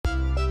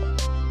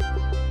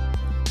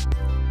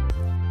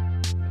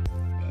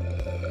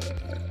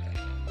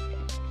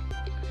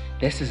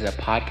This is a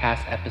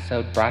podcast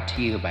episode brought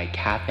to you by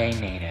Cafe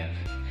Native.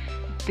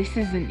 This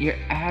isn't your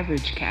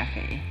average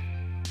cafe.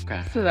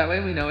 Okay. So that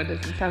way we know it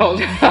doesn't sound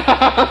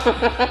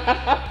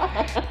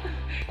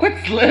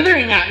Quit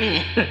slithering at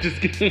me. Just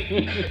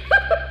kidding.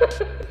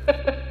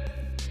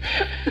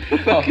 For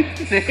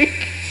fuck's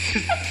sake.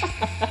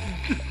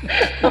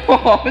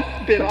 Oh,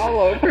 spit all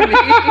over me.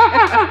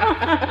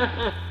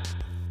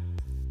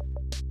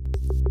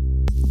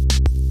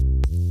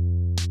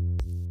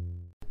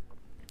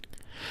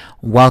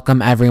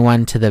 Welcome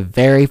everyone to the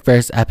very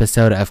first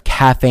episode of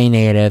Cafe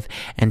Native,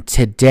 and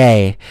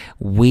today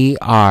we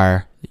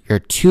are your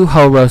two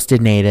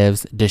ho-roasted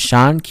natives,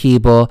 Deshaun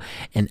Keeble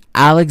and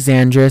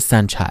Alexandria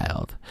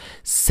Sunchild.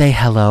 Say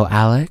hello,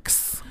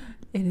 Alex.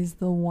 It is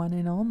the one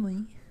and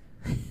only.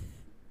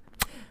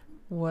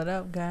 What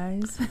up,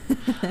 guys?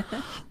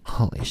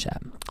 Holy shit.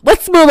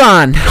 Let's move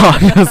on. No,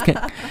 I'm just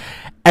kidding.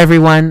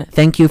 Everyone,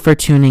 thank you for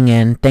tuning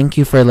in. Thank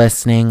you for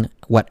listening.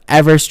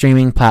 Whatever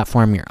streaming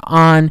platform you're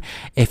on,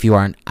 if you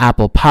are on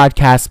Apple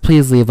Podcasts,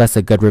 please leave us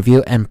a good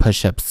review and push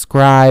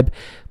subscribe.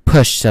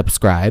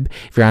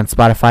 If you're on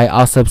Spotify,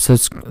 also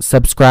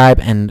subscribe,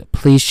 and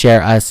please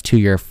share us to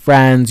your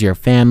friends, your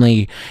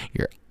family,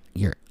 your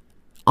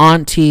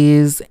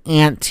aunties,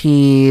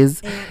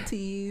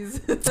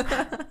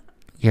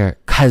 your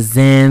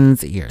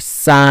cousins, your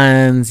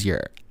sons,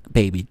 your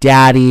baby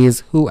daddies,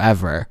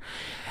 whoever.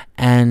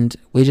 And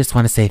we just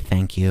want to say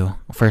thank you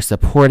for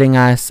supporting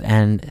us,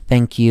 and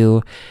thank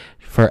you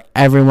for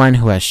everyone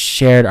who has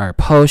shared our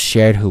posts,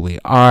 shared who we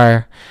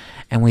are,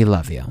 and we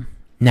love you.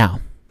 Now,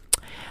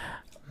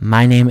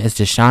 my name is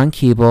Deshaun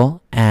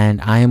Keeble,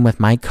 and I am with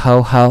my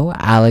co-ho,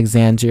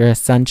 Alexandria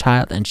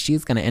Sunchild, and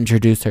she's going to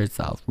introduce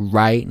herself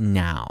right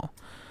now.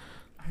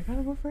 I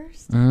gotta go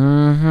first?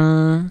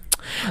 Right.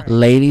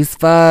 Ladies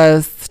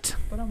first.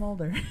 But I'm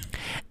older.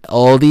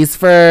 Oldies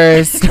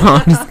first. No,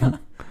 I'm just kidding.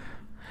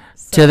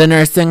 To the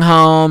nursing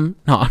home.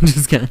 No, I'm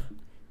just kidding.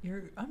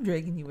 I'm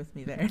dragging you with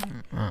me there. Just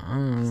like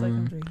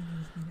I'm dragging you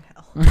with me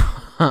to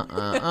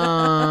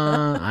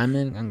hell. I'm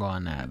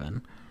going to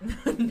heaven.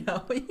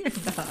 No, you're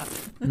not.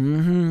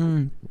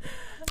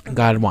 Mm-hmm.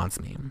 God wants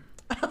me.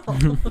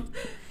 Oh,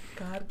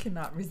 God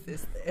cannot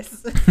resist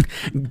this.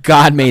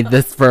 God made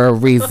this for a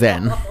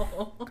reason.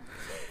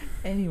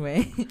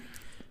 Anyway,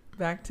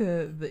 back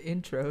to the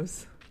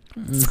intros.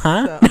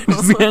 Huh?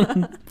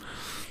 So,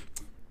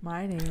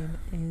 my name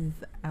is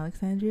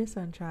Alexandria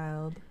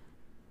Sunchild.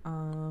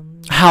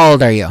 How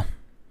old are you?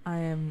 I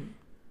am,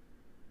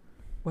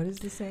 what is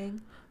this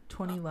saying?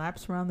 20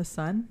 laps around the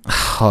sun?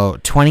 Oh,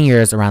 20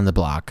 years around the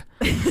block.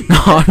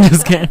 No, I'm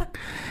just kidding.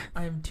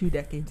 I am 2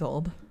 decades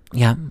old.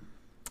 Yeah.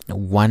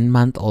 1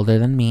 month older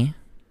than me.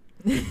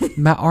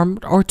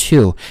 or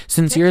 2.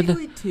 Since you're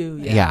the... 2,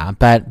 yeah,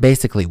 but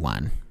basically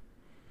 1.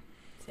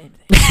 Same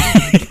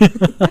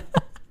thing.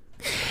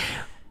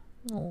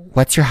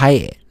 What's your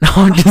height? No,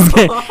 I'm just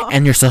kidding.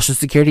 And your social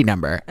security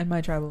number. And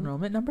my tribal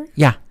enrollment number?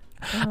 Yeah.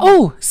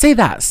 Oh, say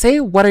that. Say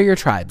what are your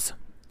tribes?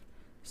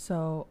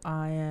 So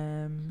I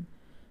am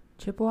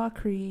Chippewa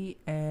Cree,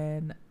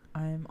 and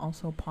I'm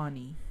also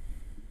Pawnee.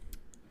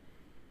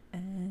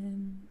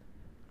 And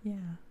yeah.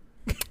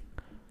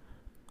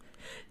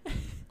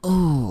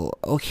 Oh,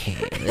 okay.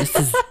 This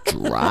is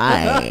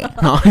dry.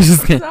 No, I'm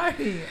just kidding.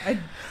 Sorry. I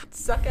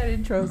suck at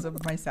intros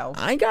of myself.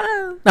 I got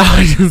it. No,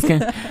 I'm just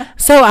kidding.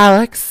 So,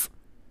 Alex,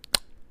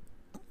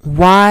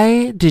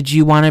 why did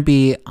you want to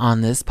be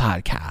on this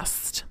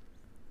podcast?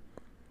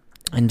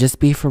 And just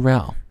be for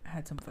real. I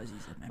had some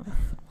fuzzies in my mouth.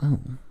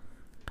 Ooh.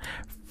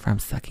 From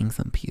sucking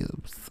some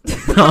pubes.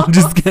 No, I'm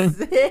just kidding.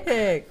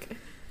 Sick.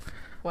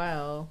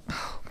 Well,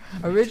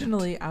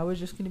 originally I was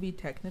just going to be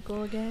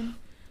technical again.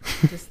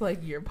 Just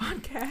like your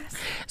podcast.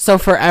 So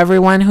for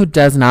everyone who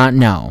does not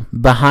know,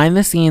 behind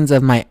the scenes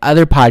of my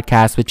other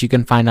podcast, which you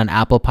can find on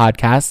Apple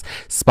Podcasts,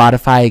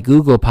 Spotify,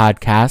 Google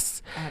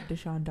Podcasts. At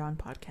Deshaun Don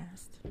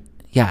Podcast.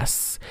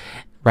 Yes.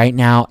 Right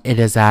now it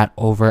is at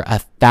over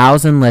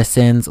 1,000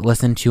 listens,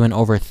 listened to in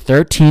over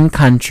 13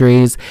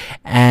 countries.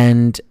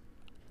 And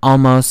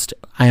almost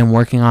I am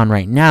working on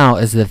right now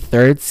is the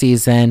 3rd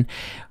season.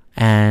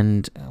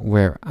 And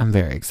I'm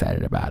very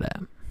excited about it.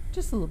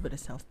 Just a little bit of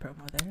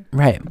self-promo there.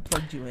 Right. I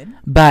plugged you in.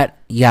 But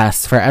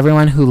yes, for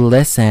everyone who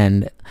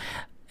listened,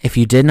 if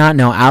you did not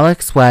know,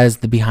 Alex was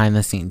the behind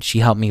the scenes. She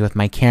helped me with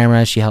my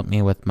camera. She helped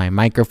me with my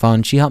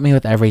microphone. She helped me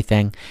with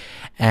everything.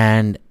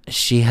 And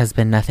she has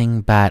been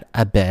nothing but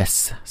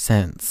abyss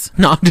since.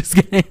 No, I'm just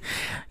kidding.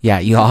 Yeah,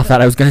 you all thought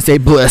I was going to say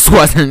bliss,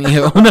 wasn't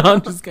you? No,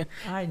 I'm just kidding.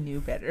 I knew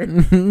better.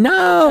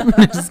 No.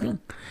 I'm just kidding.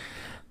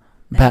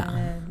 But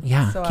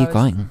yeah, so keep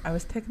going. I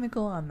was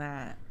technical on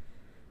that.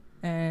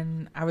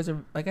 And I was,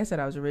 like I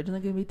said, I was originally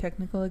going to be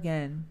technical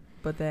again.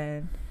 But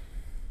then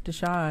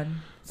Deshaun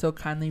so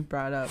kindly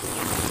brought up,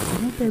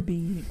 wouldn't there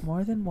be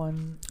more than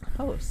one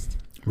host?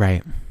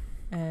 Right.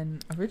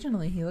 And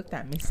originally he looked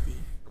at Misty.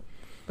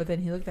 But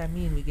then he looked at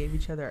me and we gave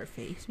each other our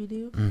face, we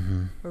do.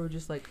 Mm-hmm. Where we're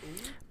just like,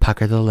 ooh.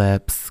 Pucker the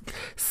lips,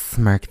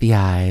 smirk the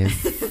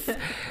eyes,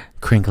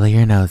 crinkle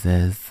your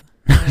noses.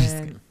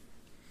 And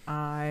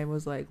I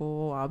was like,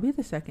 well, I'll be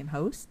the second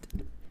host.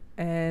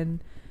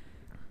 And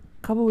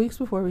a couple weeks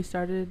before we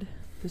started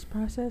this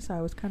process,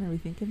 I was kind of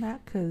rethinking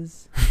that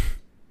because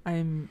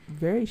I'm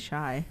very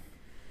shy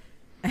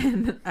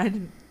and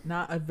I'm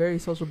not a very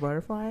social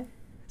butterfly.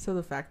 So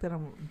the fact that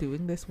I'm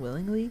doing this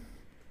willingly,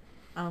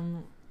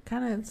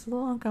 it's a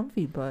little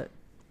uncomfy, but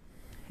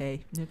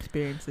hey, new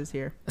experiences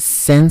here.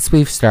 Since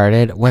we've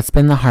started, what's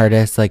been the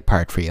hardest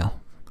part for you?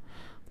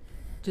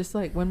 Just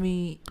like when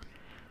we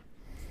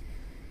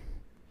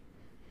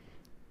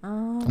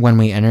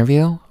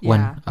interview?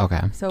 Yeah.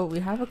 Okay. So we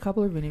have a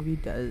couple of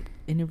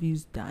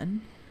interviews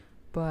done,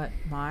 but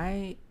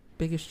my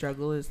biggest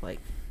struggle is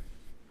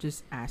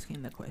just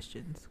asking the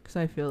questions because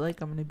I feel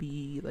like I'm gonna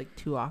be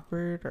too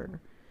awkward, or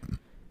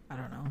I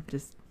don't know,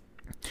 just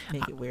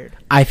make it weird.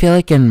 I feel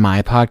like in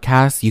my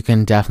podcast, you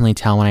can definitely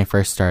tell when I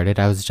first started,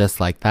 I was just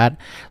like that.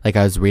 I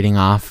was reading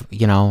off,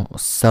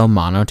 so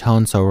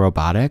monotone, so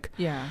robotic.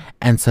 Yeah.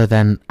 And so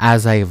then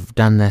as I've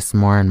done this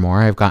more and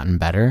more, I've gotten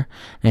better.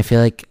 And I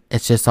feel like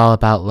it's just all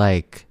about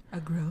a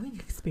growing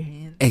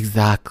experience.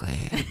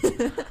 Exactly.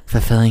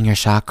 Fulfilling your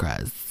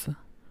chakras.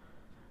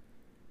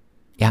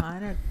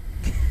 Yeah.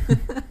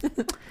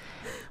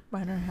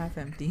 Mine are half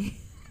empty.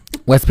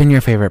 What's been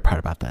your favorite part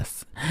about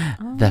this?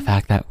 The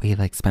fact that we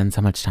spend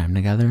so much time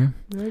together.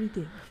 We already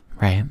did.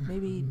 Right?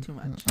 Maybe too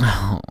much.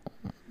 Oh,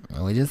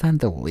 we just had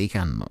the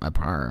weekend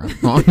apart.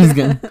 I'm just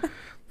kidding.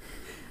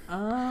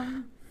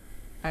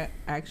 I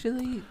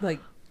actually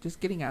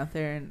just getting out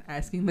there and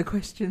asking the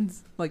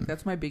questions.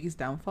 That's my biggest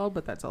downfall,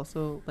 but that's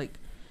also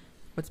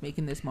what's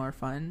making this more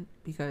fun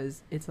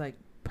because it's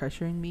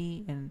pressuring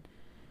me and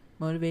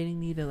motivating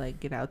me to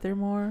get out there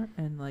more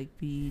and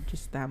be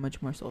just that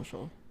much more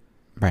social.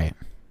 Right.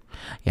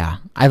 Yeah,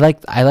 I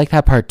like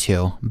that part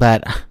too,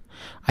 but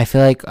I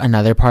feel like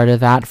another part of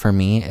that for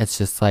me, it's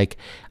just I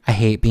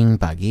hate being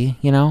buggy,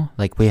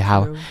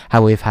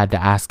 how we've had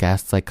to ask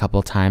guests a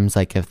couple times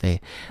if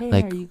they are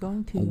you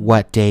going to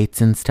what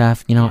dates and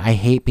stuff, I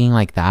hate being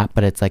like that,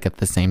 but it's at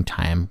the same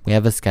time we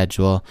have a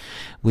schedule,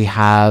 we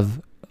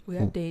have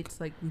dates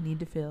we need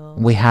to fill,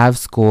 we have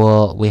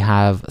school, we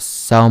have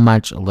so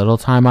much little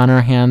time on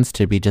our hands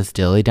to be just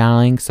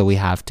dilly-dallying, so we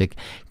have to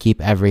keep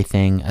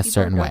everything a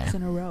certain way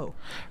in a row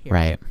here.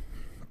 Right.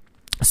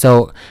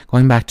 So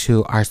going back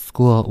to our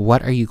school,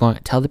 what are you going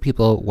to tell the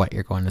people what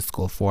you're going to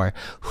school for,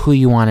 who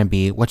you want to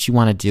be, what you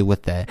want to do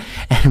with it,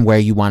 and where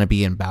you want to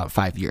be in about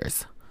 5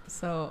 years?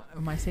 So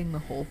am I saying the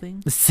whole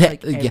thing?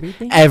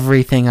 Everything?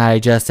 Everything I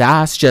just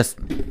asked,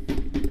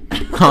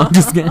 I'm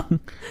just kidding.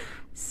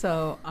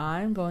 So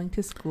I'm going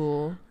to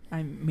school.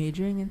 I'm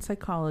majoring in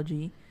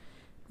psychology,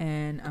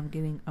 and I'm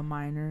getting a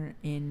minor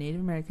in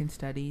Native American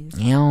Studies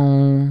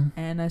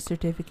and a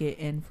certificate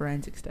in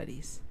forensic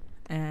studies.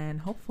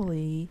 And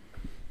hopefully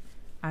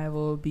I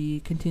will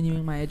be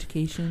continuing my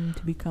education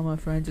to become a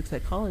forensic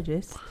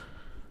psychologist.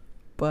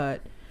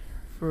 But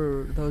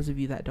for those of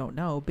you that don't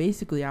know,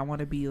 basically I want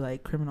to be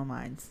Criminal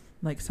Minds,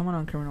 someone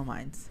on Criminal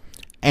Minds.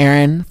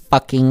 Aaron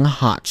fucking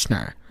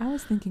Hotchner. I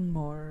was thinking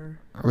more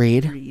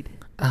Reed.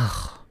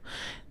 Ugh.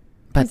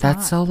 But He's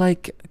that's not. so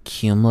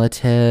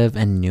cumulative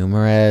and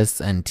numerous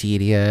and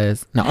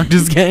tedious. No, I'm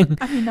just kidding.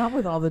 I mean, not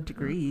with all the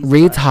degrees.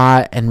 Reed's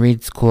hot and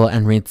Reed's cool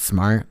and Reed's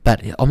smart,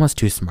 but almost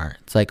too smart.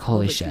 It's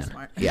holy shit.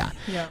 Yeah.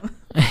 Yeah.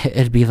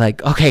 It'd be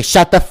okay,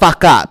 shut the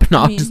fuck up.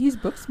 No, I mean, he's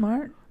book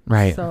smart.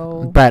 Right.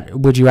 So, but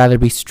would you rather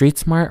be street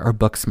smart or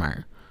book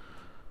smart?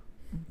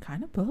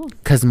 Kind of both.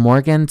 Because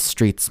Morgan's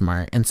street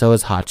smart and so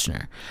is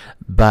Hotchner.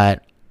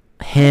 But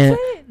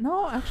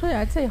Actually,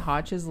 I'd say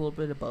Hotch is a little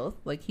bit of both.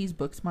 He's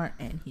book smart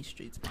and he's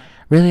street smart.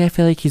 Really, I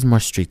feel like he's more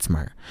street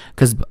smart.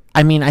 Because,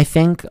 I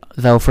think,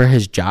 though, for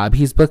his job,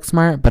 he's book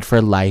smart. But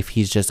for life,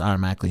 he's just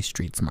automatically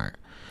street smart.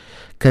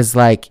 Because,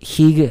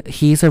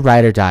 he's a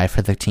ride or die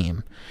for the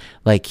team.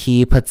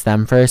 He puts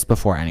them first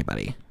before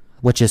anybody.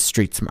 Which is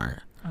street smart.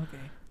 Okay.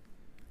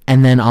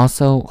 And then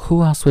also,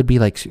 who else would be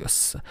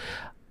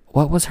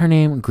what was her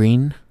name?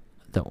 Green?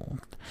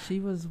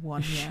 She was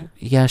one, yeah.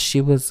 Yeah, she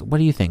was. What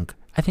do you think?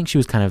 I think she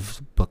was kind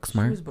of book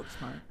smart. She was book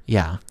smart.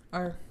 Yeah.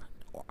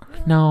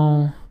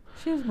 No.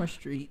 She was more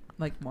street,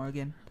 like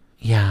Morgan.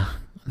 Yeah.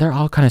 They're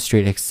all kind of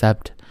street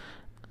except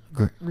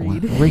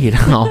Reed. Reed.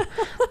 Oh.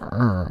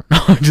 No,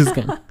 I'm just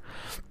kidding.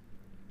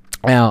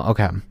 Oh,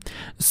 okay.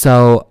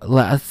 So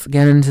let's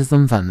get into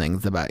some fun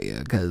things about you,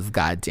 because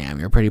goddamn,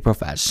 you're pretty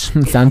profesh.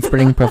 Sounds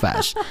pretty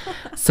profesh.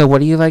 So what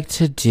do you like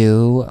to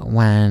do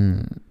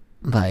when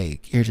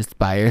you're just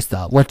by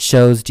yourself? What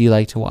shows do you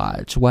like to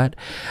watch? What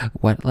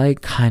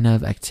kind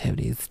of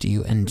activities do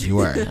you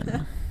endure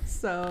in?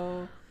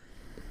 So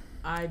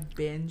I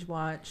binge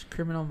watch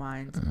Criminal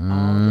Minds all the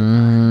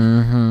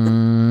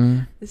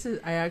time.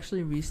 I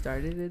actually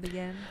restarted it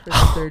again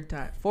for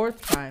the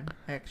fourth time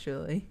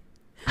actually.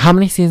 How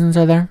many seasons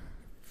are there?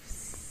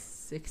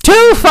 16.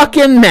 Too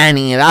fucking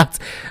many. That's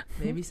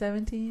maybe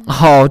 17.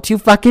 Oh, too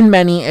fucking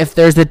many if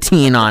there's a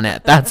teen on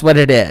it. That's what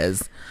it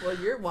is. Well,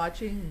 you're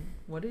watching.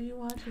 What are you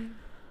watching?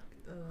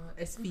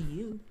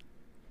 SVU.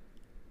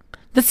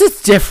 This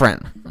is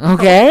different,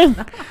 okay?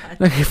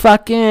 Like,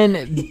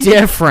 fucking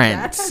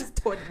different. That's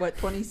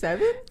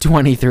 27?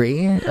 23,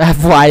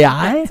 FYI.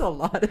 That's a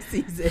lot of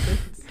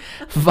seasons.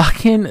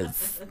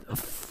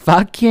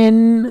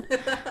 fucking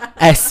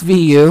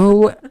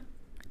SVU,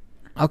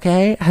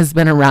 okay, has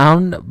been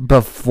around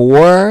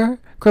before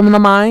Criminal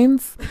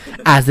Minds,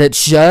 as it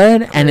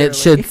should, and it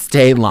should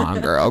stay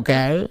longer,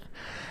 okay?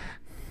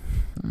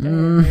 They're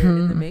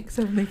in the mix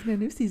of making a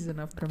new season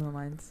of Criminal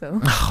Minds, so.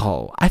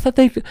 Oh, I thought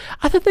they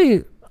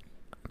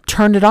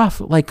turned it off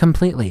like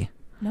completely.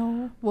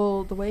 No,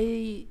 well, the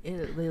way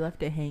they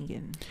left it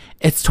hanging,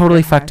 it's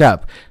totally fucked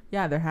up.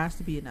 Yeah, there has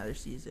to be another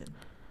season,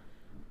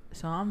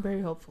 so I'm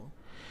very hopeful.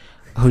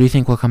 Who do you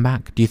think will come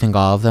back? Do you think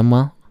all of them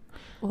will?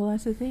 Well,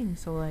 that's the thing.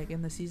 So, like,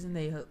 in the season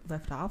they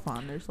left off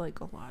on, there's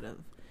like a lot of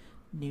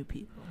new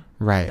people,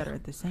 right, that are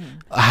the same.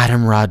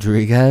 Adam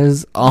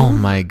Rodriguez. Oh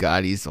my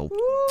God, he's so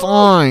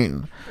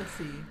fine. Let's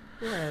see.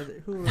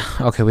 Who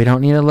Okay, we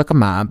don't need to look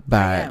him up,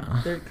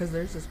 but because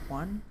there's this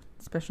one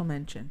special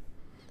mention.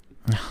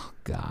 Oh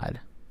God,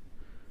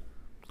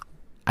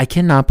 I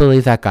cannot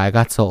believe that guy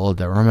got so old.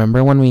 Though,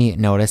 remember when we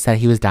noticed that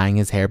he was dyeing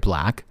his hair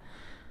black?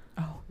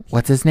 Oh,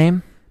 what's his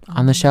name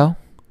on the show?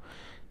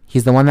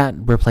 He's the one that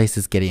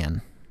replaces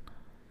Gideon.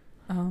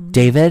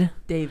 David.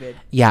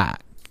 Yeah.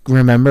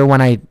 Remember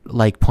when I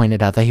like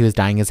pointed out that he was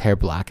dyeing his hair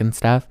black and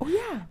stuff? Oh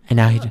yeah. And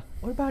now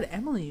what about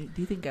Emily?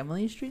 Do you think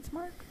Emily is street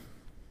smart?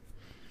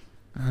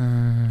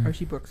 Or is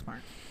she book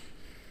smart?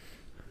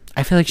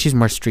 I feel like she's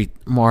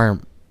more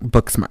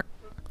book smart.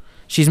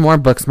 She's more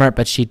book smart,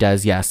 but she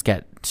does, yes,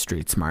 get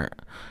street smart.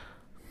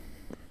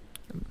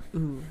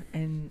 Ooh,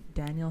 and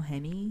Daniel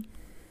Henney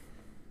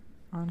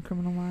on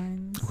Criminal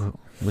Minds.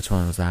 Which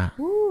one was that?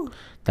 Ooh.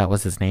 That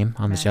was his name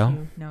on the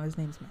show? No, his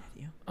name's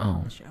Matthew. Oh.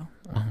 On the show.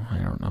 Oh, I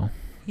don't know.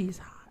 He's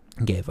hot.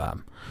 Gave up.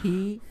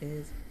 He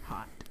is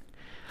hot.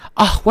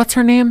 Oh, what's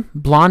her name?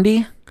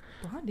 Blondie?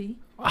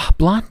 Oh,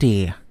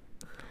 Blondie.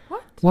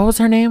 What was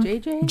her name?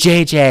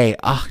 JJ.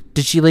 Oh,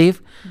 did she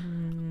leave?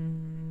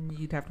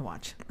 You'd have to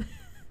watch.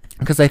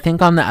 Because I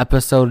think on the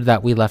episode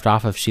that we left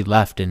off of, she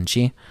left, didn't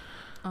she?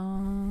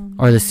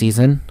 Or the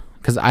season?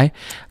 Because I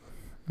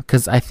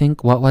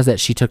think, what was it?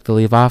 She took the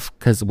leave off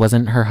because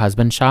wasn't her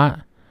husband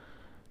shot?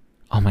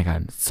 Oh my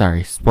God.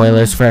 Sorry.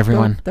 Spoilers for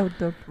everyone. Don't,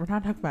 we're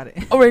not talking about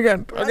it. Oh my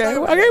God. Okay,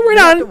 we're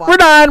done. We're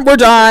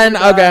done.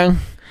 Okay.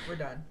 We're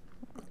done.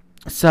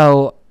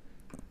 So,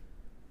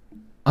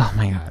 oh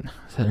my God.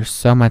 So there's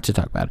so much to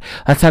talk about.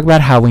 Let's talk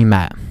about how we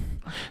met.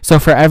 So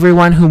for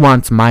everyone who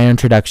wants my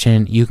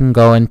introduction, you can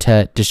go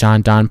into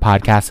Deshaun Don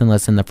podcast and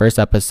listen to the first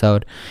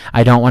episode.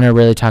 I don't want to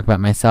really talk about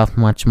myself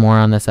much more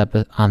on this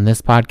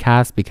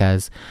podcast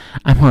because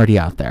I'm already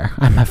out there.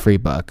 I'm a free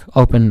book,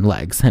 open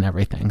legs and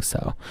everything.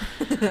 So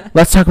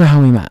let's talk about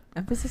how we met.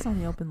 Emphasis on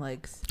the open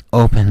legs.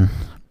 Open,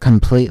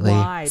 completely.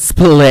 Wide.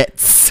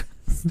 Splits.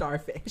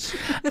 Starfish.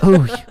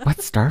 Ooh,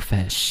 what's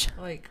starfish?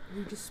 Like,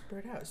 we just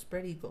spread out.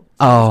 Spread eagle.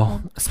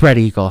 Spread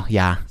eagle.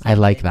 Yeah, I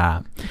like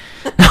that.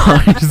 No,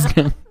 I'm just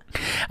kidding.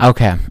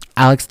 Okay,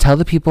 Alex, tell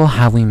the people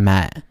how we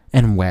met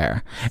and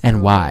where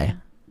and why.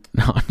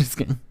 No, I'm just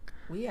kidding.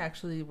 We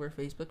actually were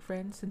Facebook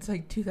friends since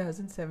like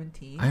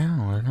 2017. I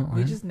know.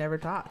 We just never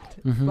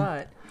talked. Mm-hmm.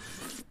 But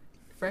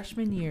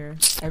freshman year,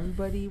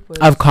 everybody was...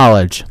 Of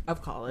college.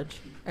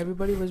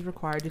 Everybody was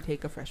required to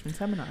take a freshman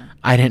seminar.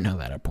 I didn't know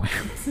that at point.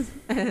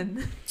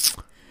 And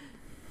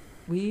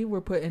we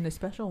were put in a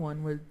special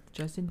one with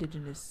just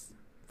Indigenous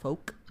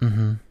folk.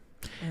 Mm-hmm.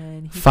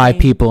 And 5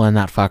 people in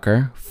that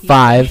fucker.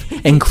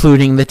 5,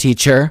 including the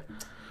teacher.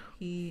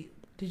 Did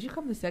you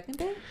come the second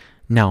day?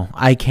 No,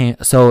 I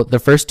can't. So the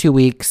first 2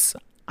 weeks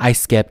I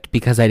skipped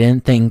because I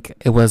didn't think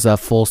it was a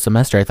full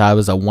semester. I thought it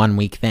was a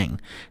 1-week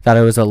thing. I thought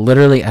it was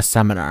literally a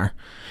seminar.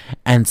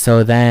 And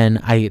so then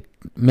I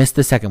missed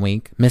the second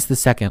week, missed the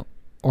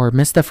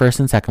first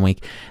and second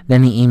week.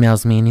 Then he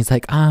emails me and he's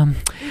like,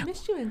 we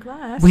missed you in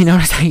class. We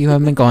noticed that you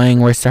haven't been going.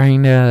 We're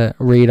starting to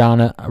read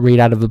out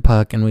of a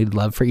book and we'd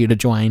love for you to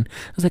join.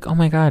 I was like, oh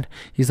my God.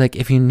 He's like,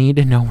 if you need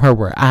to know where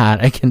we're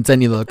at, I can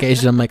send you the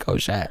location. I'm like, oh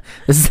shit,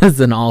 this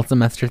is an all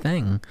semester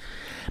thing.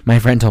 My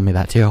friend told me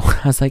that too.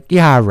 I was like,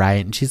 yeah,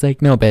 right. And she's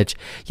like, no, bitch,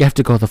 you have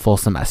to go the full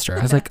semester.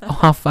 I was like, oh,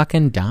 how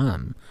fucking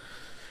dumb.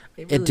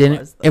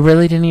 It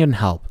really didn't even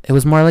help. It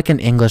was more like an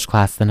English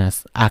class than an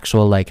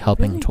actual like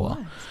helping tool.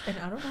 Was. And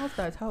I don't know if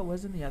that's how it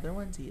was in the other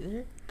ones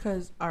either.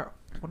 Because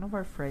one of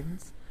our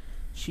friends,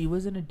 she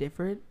was in a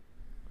different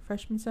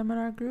freshman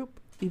seminar group,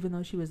 even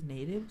though she was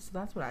native. So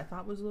that's what I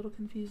thought was a little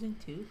confusing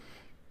too.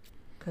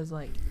 Because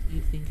like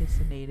you think it's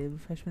a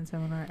native freshman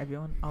seminar,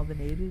 all the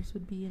natives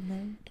would be in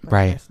there. But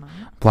right.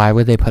 Why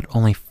would they put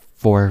only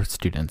 4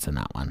 students in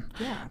that one?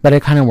 Yeah. But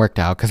it kind of worked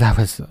out because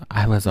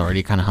I was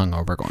already kind of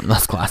hungover going to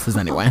those classes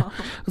anyway. I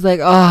was like,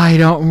 oh, I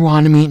don't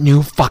want to meet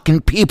new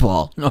fucking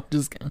people. No,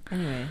 just kidding.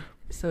 Anyway,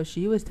 so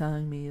she was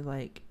telling me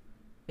like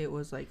it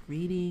was like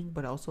reading,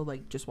 but also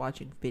like just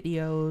watching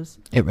videos.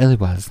 It really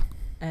was.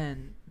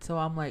 And so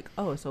I'm like,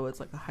 oh, so it's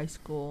like a high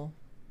school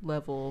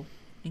level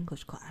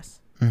English class,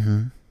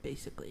 mm-hmm.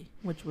 basically,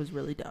 which was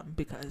really dumb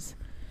because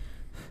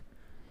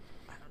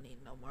I don't need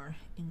to more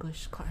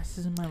English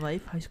classes in my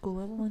life, high school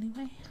level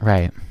anyway.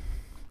 Right.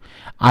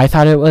 I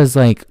thought it was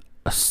like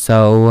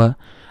so.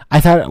 I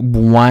thought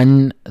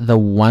the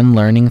one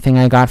learning thing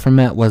I got from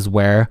it was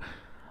where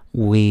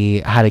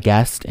we had a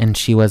guest and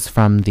she was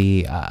from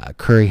the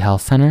Curry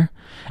Health Center.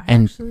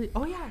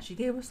 Oh yeah, she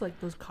gave us like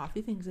those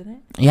coffee things in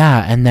it.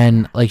 Yeah, and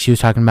then like she was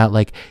talking about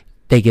like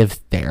they give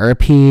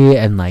therapy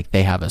and like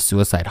they have a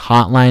suicide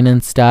hotline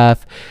and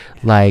stuff.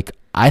 Like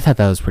I thought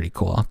that was pretty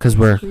cool because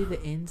we're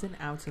the ins and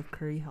outs of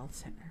Curry Health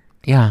Center.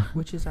 Yeah.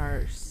 Which is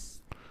our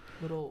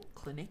little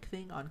clinic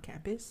thing on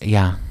campus.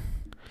 Yeah.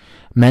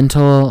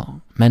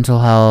 Mental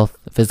health,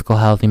 physical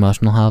health,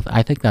 emotional health.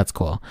 I think that's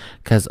cool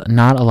because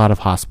not a lot of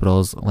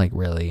hospitals like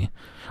really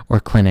or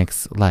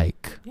clinics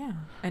like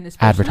and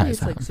especially advertise it's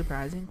that. like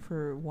surprising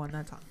for one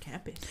that's on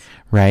campus,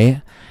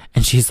 right?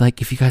 And she's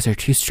like, if you guys are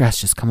too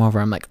stressed, just come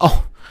over. I'm like,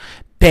 oh,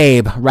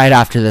 babe, right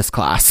after this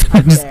class.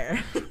 Just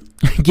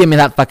give me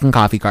that fucking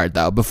coffee card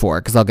though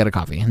before, because I'll get a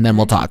coffee and then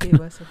we'll talk. She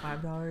gave us a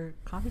 $5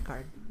 coffee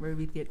card where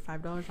we'd get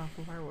 $5 off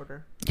of our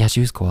order. Yeah, she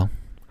was cool.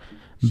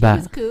 She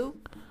was cool.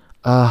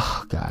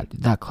 Oh God,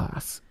 that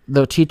class.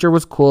 The teacher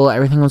was cool.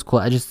 Everything was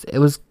cool. It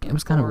was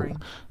kind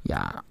of,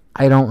 yeah.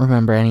 I don't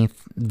remember any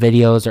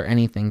videos or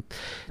anything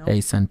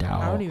they sent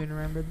out. I don't even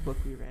remember the book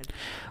we read.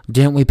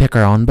 Didn't we pick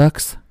our own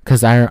books?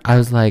 Because I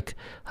was like,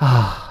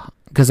 oh,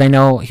 because I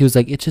know he was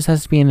like, it just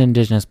has to be an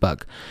Indigenous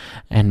book.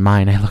 And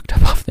mine, I looked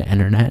up off the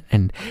internet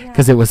and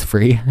because it was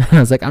free. I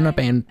was like, I'm not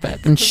paying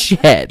fucking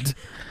shit.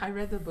 I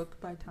read the book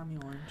by Tommy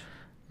Orange.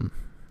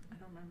 I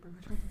don't remember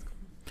which one it's called.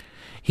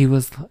 He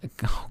was like,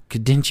 oh,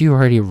 didn't you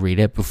already read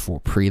it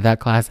before that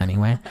class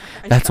anyway?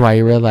 That's why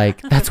you were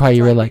like,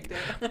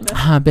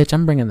 bitch,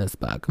 I'm bringing this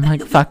book. I'm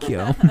like, fuck you.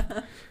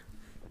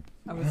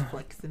 I was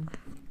flexing.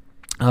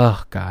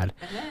 Oh God.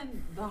 And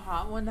then the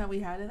hot one that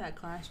we had in that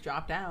class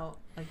dropped out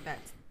like that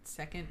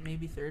second,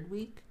 maybe third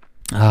week.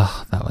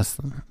 Oh, that was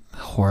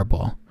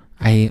horrible.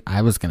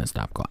 I was going to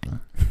stop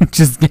going.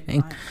 Just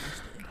kidding.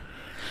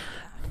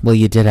 Well,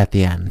 you did at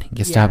the end.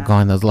 You stopped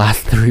going those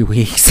last 3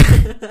 weeks.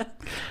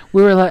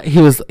 We were like,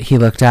 he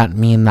looked at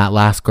me and that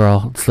last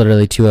girl. It's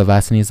literally two of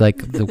us, and he's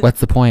like,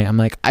 "What's the point?" I'm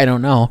like, "I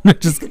don't know."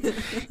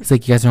 He's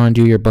like, "You guys want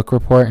to do your book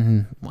report?"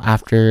 And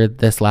after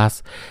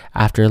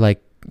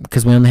like,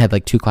 because we only had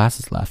like 2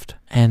 classes left,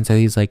 and so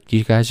he's like, "Do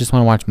you guys just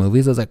want to watch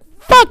movies?" I was like,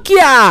 "Fuck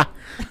yeah!"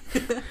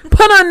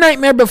 Put on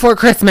Nightmare Before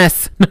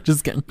Christmas.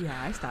 Just kidding. Yeah,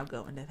 I stopped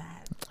going to that.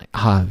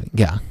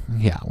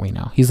 Yeah, we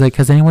know. He's like,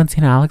 has anyone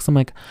seen Alex? I'm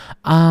like,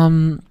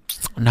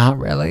 not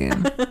really.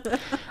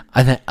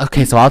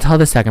 Okay, so I'll tell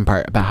the second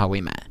part about how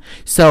we met.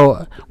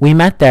 So we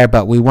met there,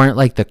 but we weren't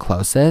like the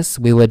closest.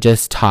 We would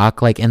just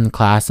talk like in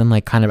class and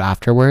like kind of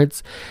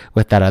afterwards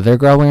with that other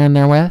girl we were in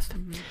there with.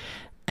 Mm-hmm.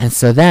 And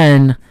so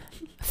then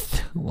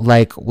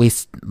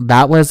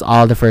that was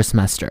all the first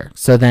semester.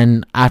 So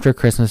then after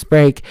Christmas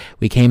break,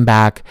 we came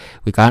back,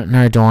 we got in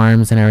our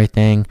dorms and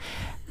everything.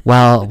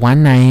 Well,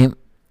 one night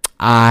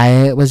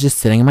I was just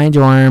sitting in my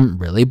dorm,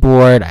 really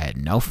bored. I had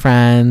no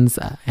friends,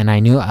 and I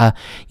knew, I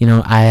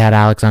had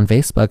Alex on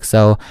Facebook,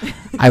 so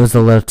I was a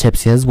little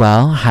tipsy as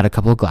well. Had a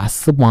couple of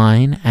glasses of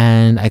wine,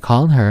 and I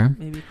called her.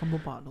 Maybe a couple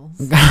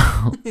bottles.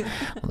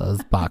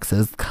 Those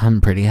boxes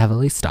come pretty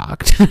heavily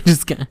stocked.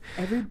 Just kidding.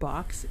 Every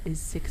box is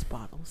 6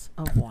 bottles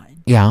of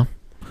wine. Yeah.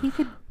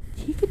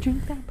 He could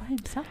drink that by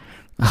himself.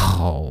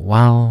 Oh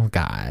well,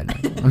 God.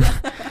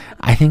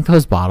 I think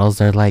those bottles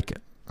are like.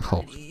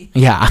 Oh,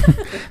 yeah.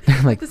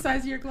 They're like the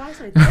size of your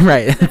glass right there.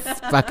 Right. It's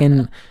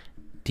fucking.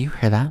 Do you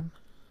hear that?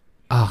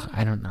 Oh,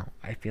 I don't know.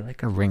 I feel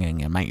like a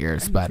ringing in my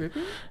ears, but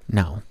tripping?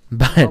 No.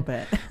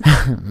 But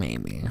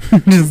maybe.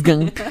 Just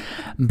kidding.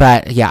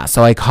 But yeah,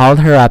 so I called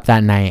her up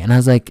that night and I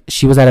was like,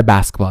 she was at a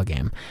basketball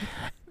game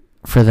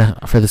for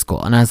the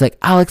school, and I was like,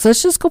 Alex,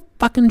 let's just go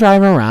fucking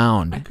drive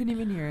around. I couldn't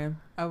even hear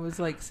him. I was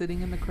like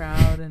sitting in the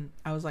crowd and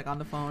I was like on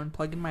the phone,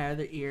 plugging my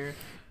other ear.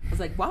 I was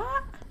like,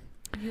 what?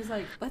 He was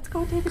like, let's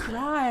go take a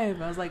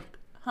drive. I was like,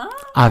 huh?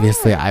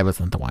 Obviously, I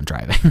wasn't the one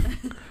driving.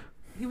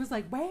 He was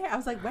like, where? I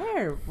was like,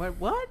 where?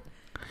 What?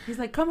 He's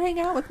like, come hang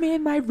out with me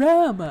in my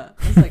room. I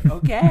was like,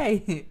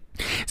 okay.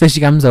 So she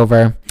comes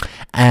over,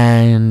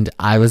 and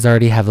I was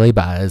already heavily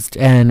buzzed,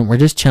 and we're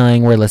just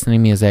chilling. We're listening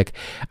to music.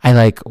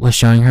 I was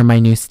showing her my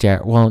new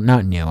stereo. Well,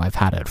 not new. I've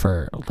had it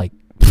for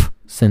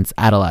since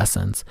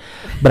adolescence,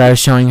 but I was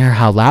showing her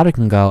how loud it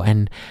can go,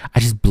 and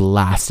I just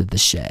blasted the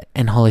shit,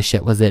 and holy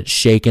shit was it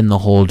shaking the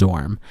whole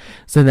dorm.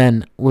 So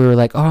then we were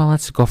like, oh,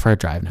 let's go for a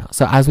drive now.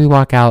 So as we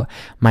walk out,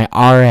 my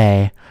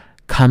RA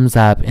comes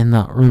up in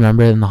the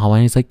hallway,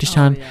 and he's like,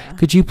 Deshaun,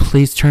 could you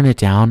please turn it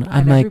down?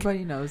 I'm like,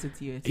 everybody knows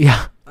it's you.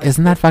 Yeah.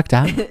 Isn't that fucked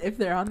up? If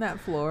they're on that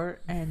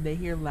floor and they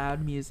hear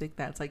loud music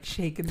that's like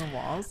shaking the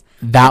walls,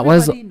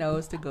 everybody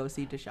knows to go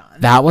see Deshaun.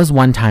 That was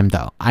one time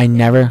though. I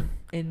never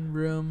in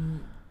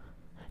room.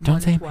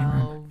 Don't say my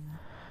room.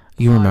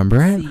 You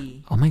remember it?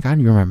 Oh my God,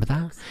 you remember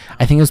that?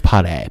 I think it was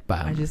Pod A,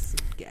 but I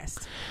just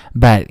guessed.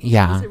 But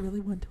yeah. Is it really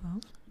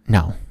 112?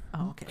 No.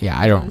 Oh, okay. Yeah,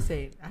 I don't.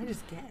 I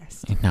just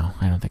guessed. No,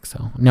 I don't think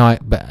so. No,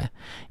 but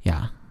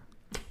yeah.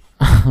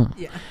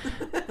 Yeah.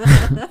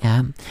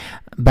 Yeah.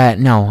 But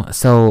no,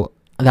 so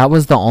that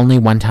was the only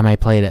one time I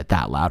played it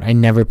that loud. I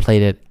never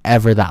played it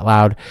ever that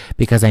loud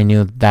because I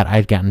knew that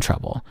I'd get in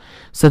trouble.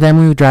 So then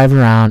we would drive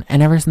around,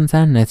 and ever since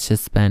then, it's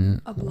just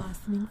been a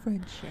blossoming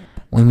friendship.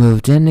 We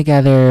moved in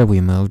together,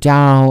 we moved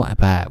out,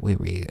 but we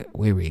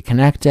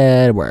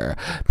reconnected. We're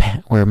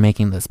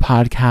making this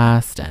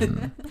podcast,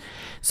 and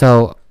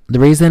so the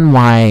reason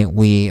why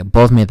we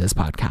both made this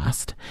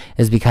podcast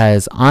is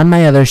because on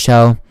my other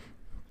show,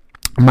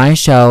 my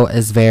show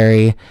is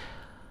very,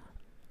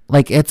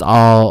 like, it's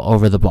all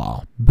over the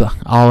wall.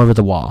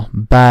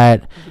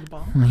 But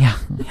yeah,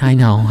 I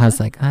know. I was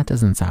like, that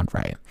doesn't sound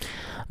right.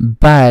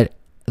 But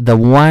the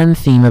one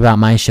theme about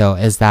my show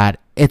is that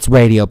it's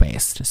radio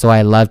based. So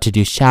I love to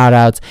do shout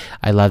outs.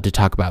 I love to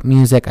talk about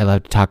music. I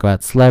love to talk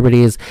about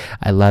celebrities.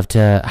 I love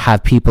to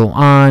have people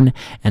on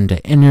and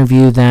to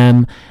interview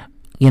them.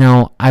 You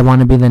know, I want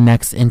to be the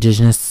next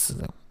Indigenous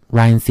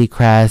Ryan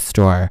Seacrest,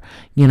 or,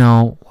 you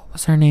know, what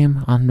was her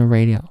name on the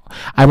radio?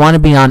 I want to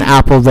be on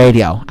Apple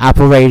Radio.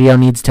 Apple Radio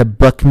needs to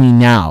book me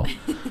now.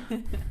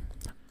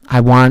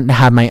 I want to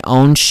have my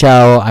own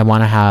show. I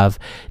want to have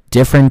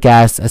different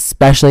guests,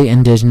 especially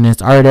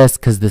Indigenous artists,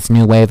 because this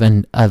new wave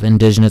of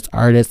Indigenous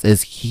artists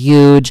is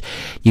huge.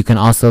 You can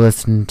also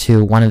listen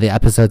to one of the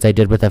episodes I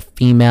did with a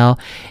female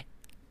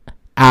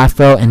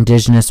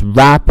Afro-Indigenous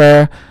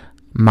rapper,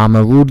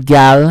 Mama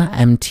Rudgal,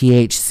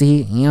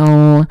 MTHC, you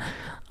know,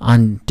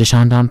 on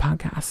Deshaun Don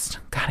podcast.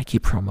 Gotta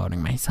keep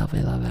promoting myself. I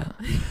love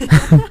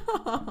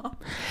it.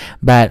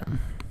 But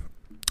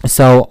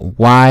so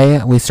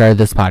why we started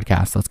this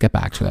podcast, let's get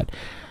back to it.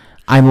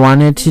 I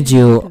wanted to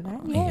do,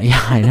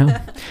 yeah, I know.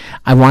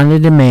 I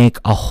wanted to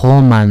make the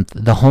whole month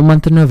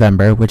of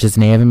November, which is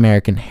Native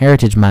American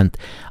Heritage Month,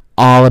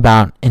 all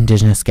about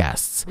Indigenous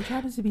guests. Which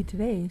happens to be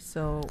today,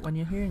 so when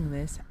you're hearing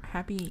this,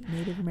 happy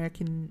Native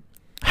American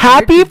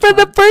Happy Heritage for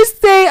Month. the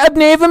first day of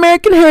Native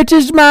American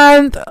Heritage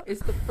Month.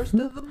 It's the first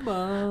of the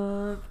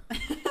month.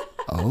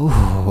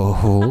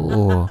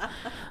 Oh,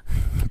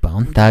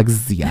 Bone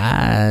Thugs,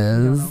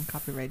 yes. No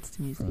copyrights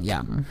to music.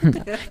 Yeah,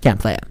 can't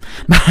play it.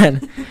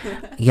 But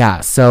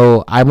yeah,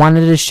 so I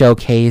wanted to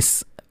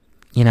showcase,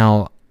 you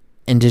know,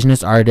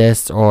 Indigenous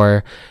artists,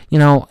 or, you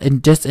know,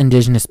 just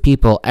Indigenous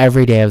people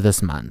every day of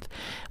this month.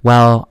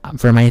 Well,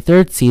 for my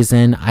third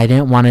season, I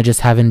didn't want to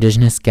just have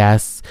Indigenous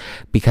guests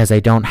because I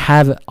don't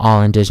have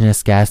all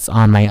Indigenous guests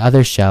on my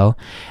other show.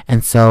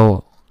 And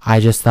so I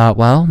just thought,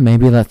 well,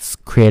 maybe let's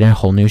create a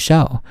whole new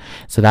show.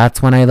 So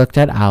that's when I looked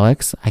at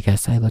Alex. I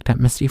guess I looked at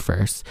Misty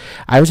first.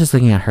 I was just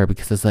looking at her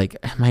because it's like,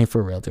 am I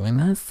for real doing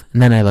this?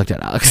 And then I looked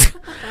at Alex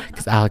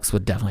because Alex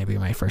would definitely be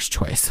my first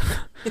choice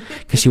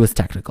because she was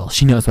technical.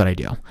 She knows what I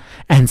do.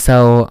 And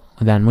so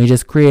then we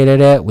just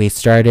created it. We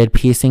started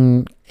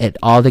piecing it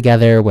all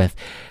together with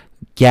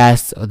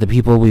guests, the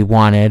people we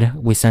wanted.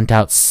 We sent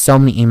out so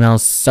many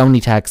emails, so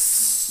many texts,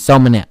 so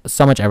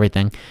much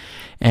everything.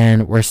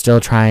 And we're still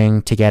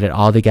trying to get it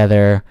all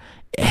together.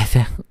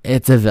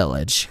 It's a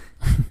village.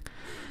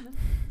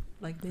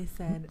 Like they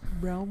said,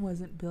 Rome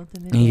wasn't built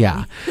in a day.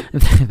 Yeah.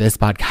 This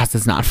podcast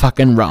is not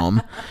fucking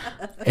Rome.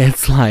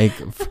 It's like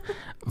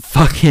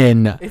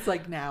fucking... It's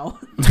like now.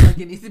 Like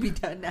it needs to be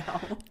done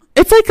now.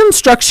 It's like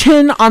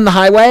construction on the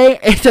highway.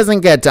 It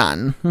doesn't get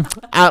done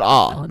at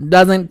all.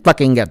 Doesn't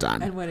fucking get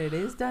done. And when it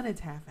is done,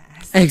 it's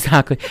half-assed.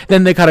 Exactly.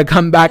 Then they gotta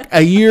come back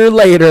a year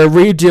later,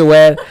 redo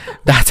it.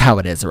 That's how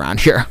it is around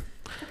here.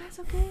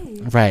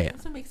 Okay. Right.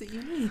 That's what makes it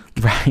unique.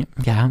 Right.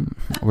 Yeah.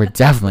 We're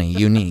definitely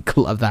unique.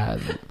 Love that.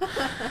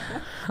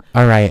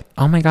 All right.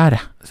 Oh my God.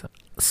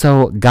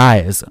 So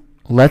guys,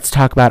 let's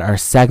talk about our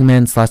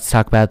segments. Let's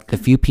talk about the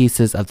few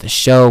pieces of the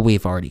show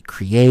we've already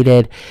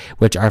created,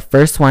 which our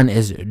first one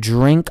is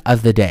Drink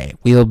of the Day.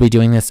 We will be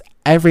doing this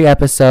every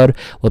episode.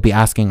 We'll be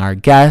asking our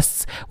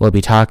guests. We'll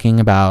be talking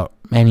about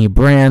any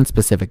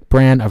specific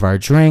brand of our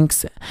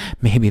drinks,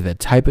 maybe the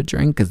type of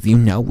drink, because you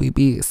know we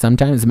be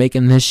sometimes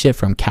making this shit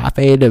from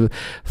cafe to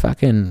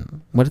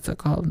fucking, what is it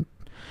called?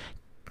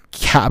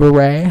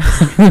 Cabaret.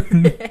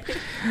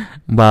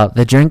 Well,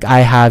 the drink I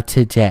have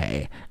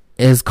today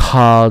is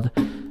called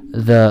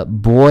the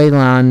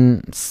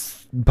Boylan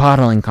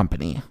Bottling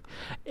Company.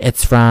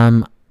 It's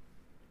from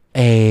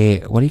a,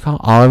 what do you call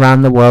it? All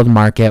around the world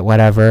market,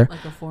 whatever.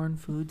 Like a foreign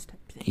foods type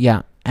thing.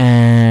 Yeah.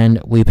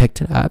 And we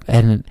picked it up,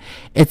 and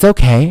it's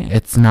okay.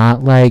 It's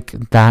not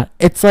like that.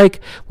 It's like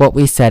what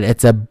we said.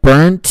 It's a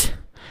burnt,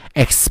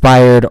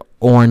 expired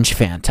orange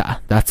Fanta.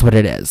 That's what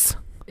it is.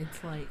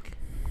 It's like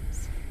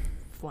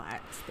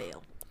flat,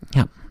 stale.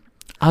 Yeah.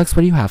 Alex,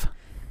 what do you have?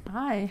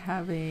 I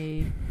have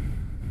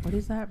what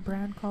is that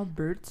brand called?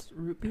 Burt's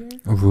Root Beer?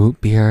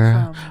 Root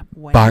beer. From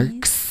Wendy's?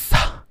 Barks.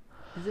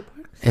 Is it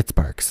Barks? It's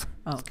Barks.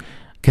 Oh, okay.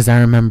 Because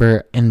I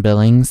remember in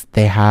Billings,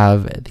 they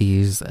have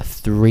these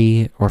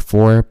 3 or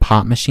 4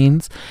 pop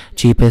machines,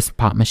 cheapest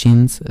pop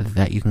machines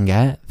that you can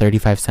get,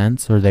 35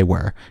 cents, or they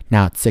were.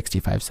 Now it's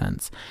 65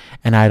 cents.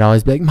 And I'd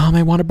always be like, Mom,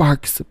 I want a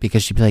Barks.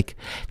 Because she'd be like,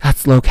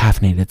 that's low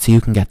caffeinated, so you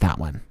can get that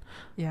one.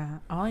 Yeah,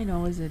 all I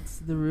know is it's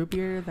the root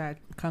beer that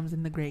comes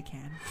in the gray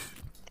can.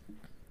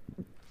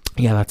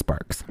 Yeah, that's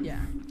Barks. Yeah,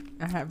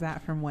 I have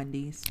that from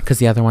Wendy's. Because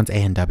the other one's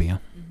A&W.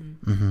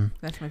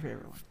 That's my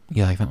favorite one.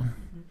 You like that one?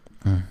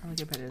 I like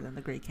it better than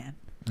the gray can.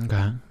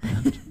 Okay.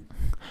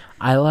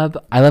 I love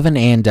an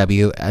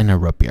A&W and a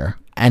root beer.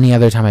 Any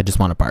other time, I just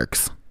want a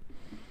Barks.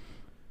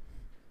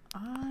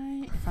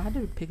 If I had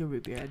to pick a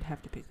root beer, I'd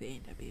have to pick the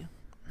A&W.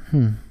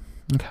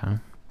 Okay.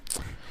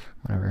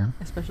 Whatever.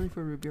 Especially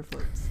for root beer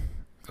floats.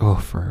 Oh,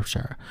 for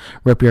sure.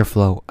 Root beer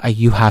float.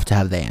 You have to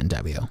have the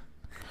A&W.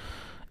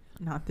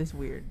 Not this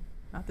weird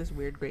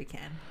gray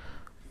can.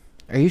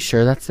 Are you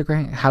sure that's the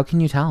gray? How can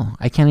you tell?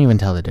 I can't even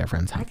tell the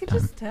difference. I can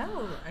just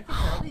tell. I can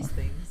tell these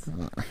things.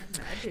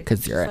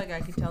 Because you're like I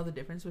can tell the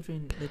difference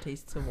between the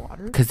tastes of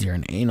water. Because you're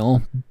an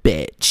anal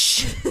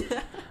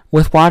bitch.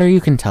 With water,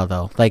 you can tell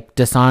though. Like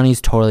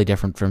Dasani's totally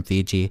different from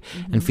Fiji,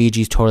 and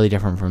Fiji's totally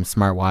different from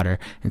Smart Water,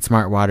 and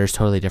Smart Water is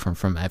totally different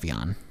from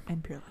Evian.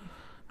 And Pure Life.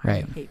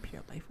 Right. I hate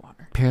Pure Life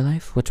water. Pure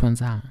Life? Which one's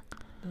that?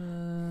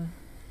 The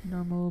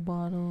normal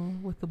bottle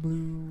with the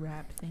blue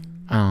wrap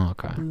thing. Oh,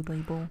 okay. Blue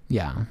label.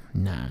 Yeah.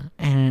 Nah.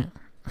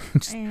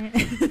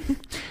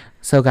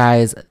 So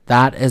guys,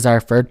 that is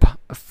our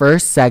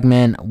first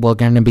segment. We're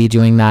going to be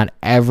doing that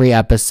every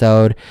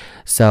episode.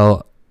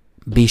 So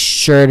be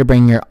sure to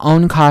bring your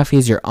own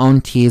coffees, your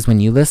own teas when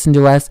you listen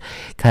to us,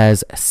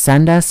 because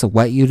send us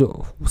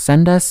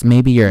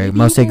maybe your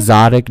most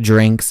exotic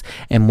drinks,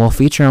 and we'll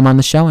feature them on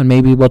the show, and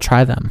maybe we'll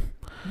try them.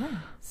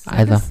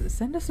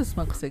 Send us a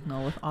smoke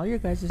signal with all your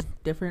guys'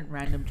 different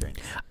random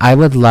drinks. I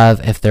would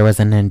love if there was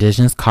an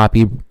indigenous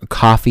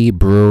coffee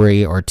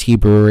brewery or tea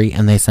brewery,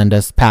 and they send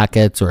us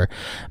packets or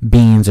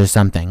beans or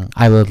something.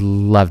 I would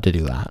love to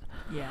do that.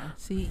 Yeah.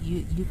 See,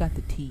 you got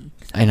the tea.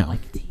 I know.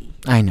 Like tea.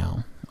 I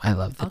know. I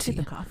love the tea. I'll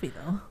get the coffee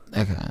though.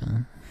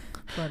 Okay.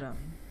 But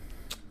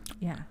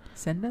yeah.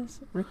 Send us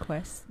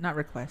not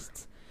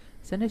requests.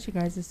 Send us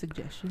your guys'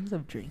 suggestions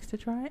of drinks to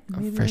try, and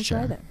maybe we'll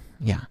try them.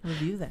 Yeah.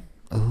 Review them.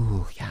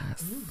 Ooh,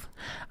 yes. Ooh.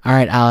 All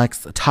right,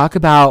 Alex, talk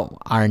about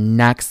our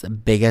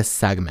next biggest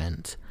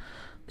segment.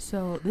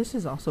 So this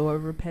is also a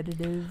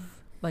repetitive,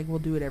 like we'll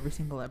do it every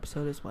single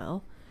episode as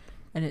well.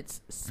 And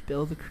it's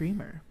Spill the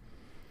Creamer.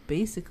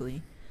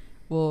 Basically,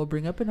 we'll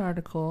bring up an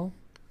article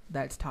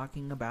that's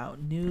talking about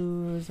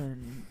news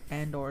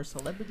and or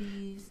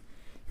celebrities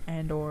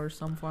and or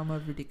some form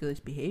of ridiculous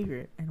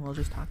behavior, and we'll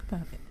just talk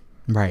about it.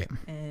 Right.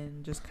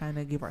 And just kind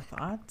of give our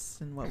thoughts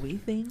and what we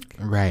think.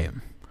 Right.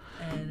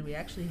 And we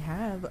actually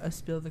have a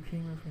Spill the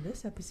Creamer for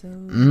this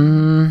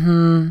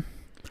episode.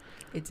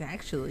 It's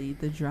actually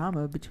the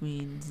drama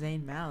between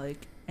Zayn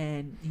Malik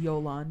and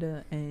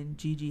Yolanda and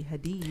Gigi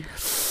Hadid.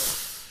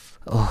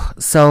 Oh,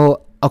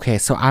 so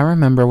I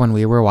remember when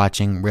we were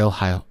watching Real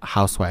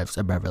Housewives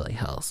of Beverly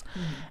Hills,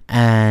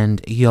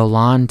 and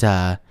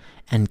Yolanda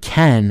and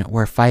Ken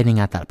were fighting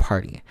at that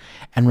party.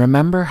 And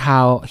remember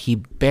how he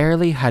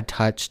barely had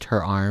touched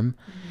her arm,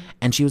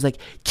 and she was like,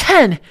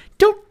 "Ken,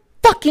 don't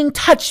fucking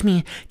touch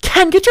me.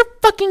 Ken, get your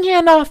fucking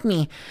hand off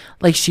me."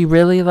 Like, she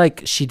really,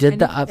 like, she did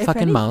the fucking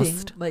anything,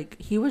 most. Like,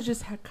 he was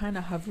just kind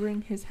of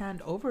hovering his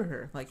hand over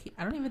her. Like,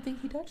 I don't even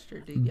think he touched her.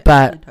 Did he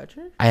actually touch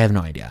her? I have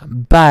no idea.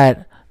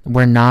 But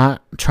we're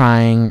not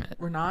trying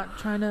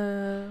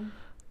to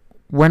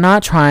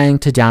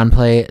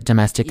downplay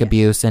domestic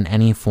abuse in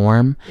any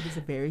form. It is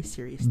a very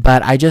serious thing.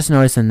 But I just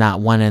noticed in that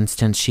one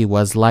instance she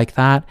was like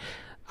that.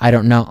 I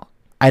don't know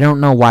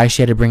why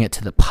she had to bring it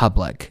to the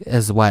public,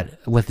 is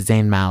what, with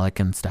Zayn Malik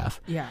and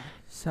stuff. Yeah.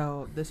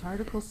 So this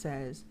article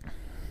says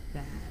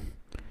that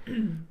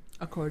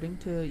according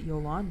to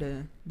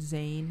Yolanda,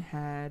 Zayn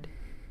had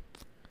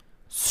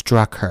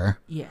struck her.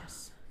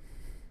 Yes.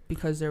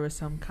 Because there was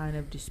some kind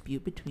of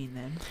dispute between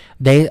them.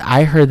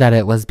 I heard that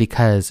it was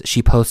because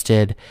she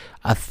posted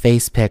a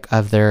face pic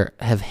of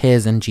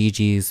his and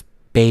Gigi's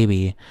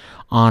baby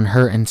on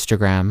her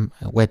Instagram,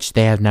 which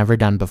they have never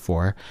done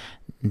before.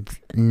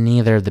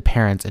 Neither of the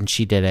parents, and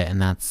she did it,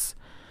 and that's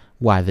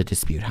why the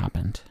dispute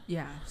happened.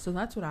 Yeah, so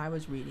that's what I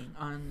was reading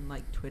on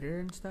like Twitter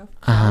and stuff.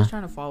 So I was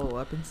trying to follow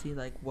up and see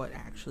like what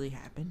actually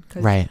happened,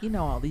 because you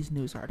know all these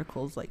news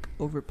articles like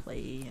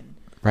overplay and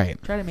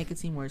try to make it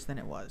seem worse than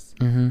it was.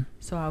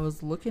 So I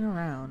was looking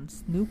around,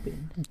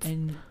 snooping,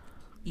 and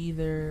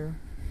it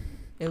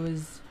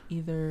was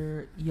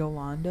either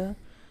Yolanda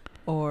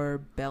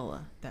or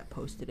Bella that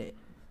posted it,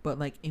 but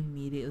like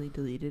immediately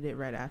deleted it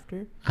right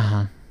after.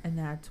 And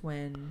that's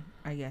when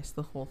I guess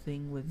the whole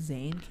thing with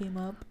Zayn came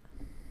up.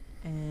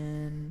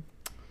 And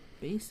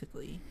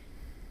basically,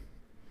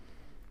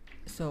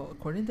 so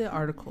according to the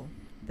article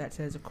that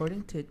says,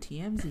 according to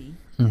TMZ,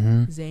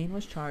 Zayn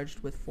was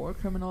charged with 4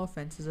 criminal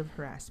offenses of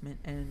harassment,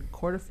 and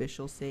court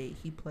officials say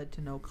he pled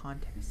to no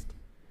contest.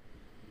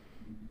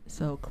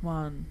 So come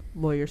on,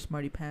 lawyer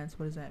smarty pants,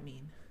 what does that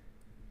mean?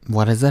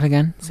 What is it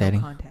again? Say it. No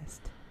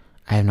contest.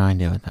 I have no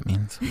idea what that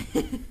means.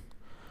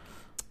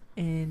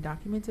 In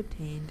documents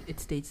obtained, it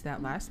states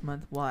that last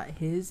month, while at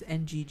his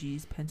and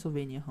Gigi's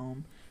Pennsylvania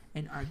home,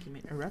 an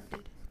argument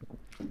erupted.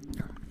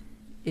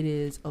 It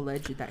is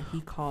alleged that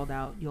he called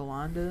out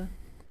Yolanda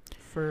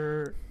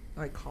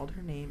called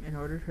her name and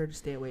ordered her to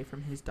stay away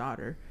from his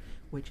daughter,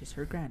 which is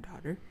her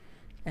granddaughter,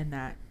 and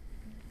that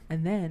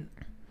And then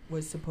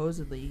was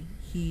supposedly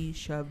he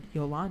shoved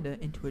Yolanda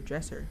into a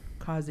dresser,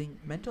 causing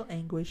mental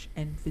anguish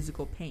and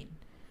physical pain.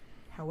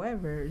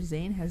 However,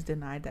 Zane has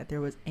denied that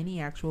there was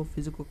any actual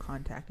physical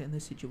contact in the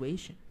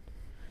situation.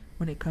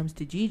 When it comes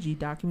to Gigi,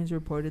 documents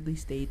reportedly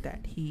state that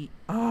he...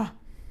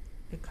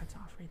 it cuts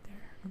off right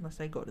there, unless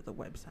I go to the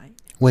website.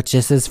 Which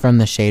this is from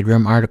the Shade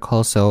Room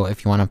article, so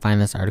if you want to find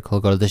this article,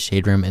 go to the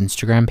Shade Room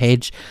Instagram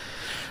page.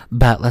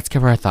 But let's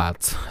give our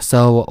thoughts.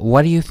 So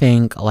what do you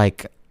think,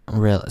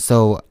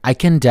 so I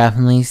can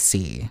definitely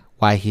see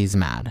why he's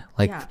mad.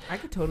 Yeah, I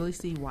could totally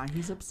see why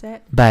he's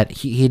upset. But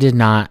he did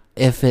not,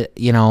 if it,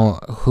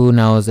 who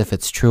knows if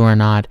it's true or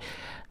not.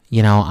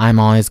 I'm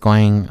always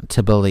going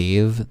to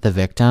believe the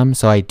victim.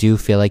 So I do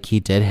feel like he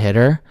did hit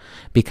her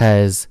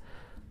because,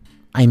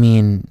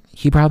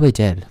 he probably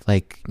did.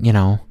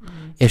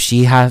 If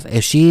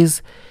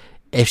she's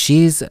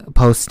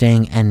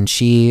posting and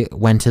she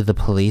went to the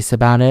police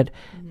about it,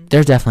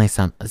 there's definitely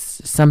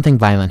something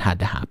violent had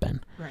to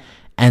happen. Right.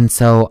 And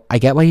so I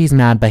get why he's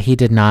mad, but he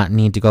did not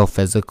need to go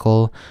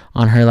physical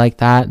on her like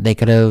that. They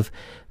could have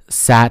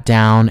sat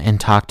down and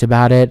talked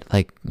about it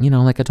like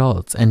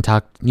adults and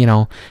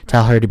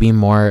tell her to be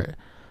more,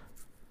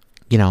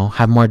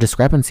 have more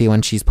discrepancy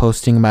when she's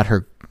posting about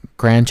her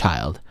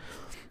grandchild.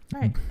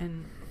 Right.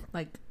 And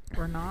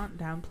we're not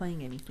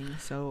downplaying anything,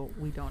 so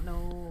we don't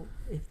know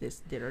if this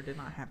did or did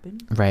not happen.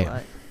 Right.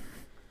 But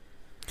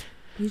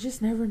you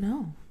just never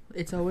know.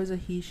 It's always a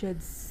he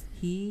said,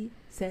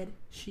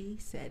 she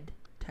said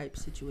type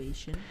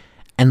situation.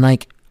 And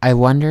I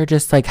wonder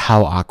just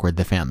how awkward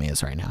the family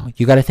is right now.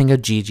 You got to think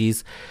of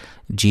Gigi's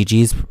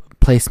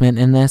placement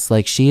in this.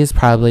 She is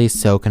probably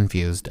so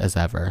confused as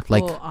ever.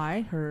 Well,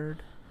 I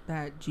heard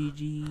that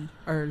Gigi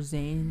or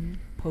Zane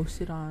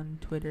posted on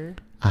Twitter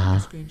a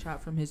screenshot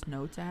from his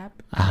notes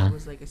app. It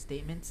was a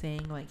statement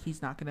saying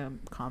he's not gonna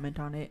comment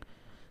on it,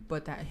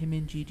 but that him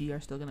and Gigi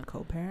are still gonna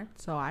co-parent.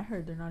 So I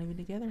heard they're not even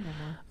together no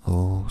more.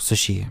 Oh, so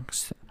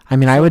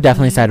I would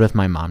definitely side with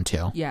my mom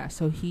too. Yeah,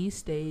 so he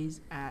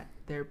stays at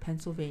their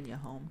Pennsylvania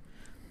home,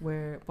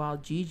 while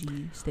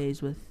Gigi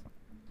stays with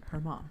her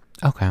mom.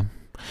 Okay.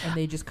 And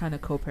they just kind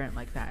of co-parent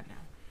like that now.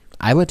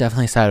 I would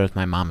definitely side with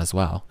my mom as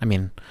well.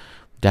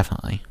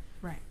 Definitely.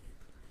 Right.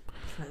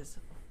 Because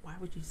why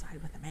would you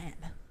side with a man?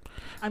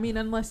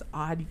 Unless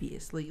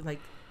obviously,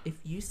 if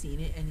you've seen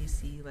it and you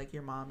see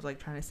your mom's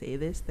trying to say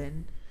this,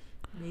 then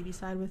maybe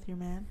side with your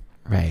man.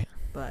 Right.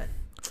 But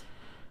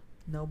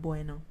no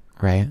bueno.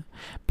 Right.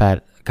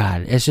 But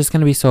God, it's just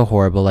gonna be so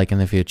horrible in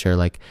the future,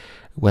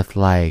 with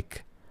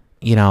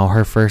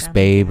her first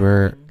babe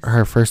or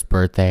her first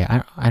birthday.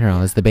 I don't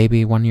know, is the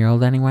baby 1 year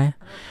old anyway?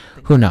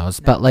 Who knows?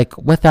 No.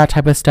 But with that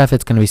type of stuff,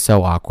 it's gonna be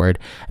so awkward.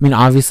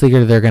 Obviously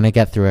they're gonna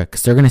get through it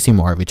because they're gonna see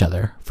more of each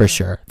other for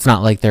sure. It's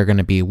not like they're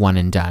gonna be one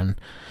and done,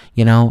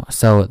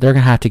 so they're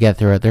gonna have to get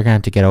through it. They're gonna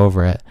have to get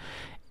over it.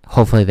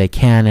 Hopefully they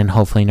can, and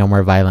hopefully no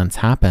more violence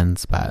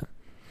happens. But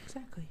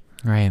exactly.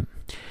 Right.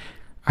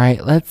 All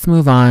right, let's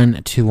move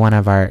on to one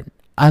of our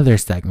other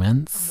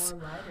segments. A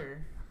more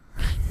lighter.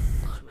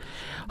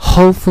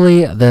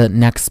 Hopefully the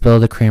next spill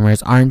the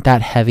creamers aren't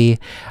that heavy.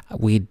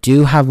 I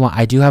do have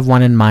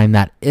one in mind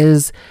that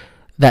is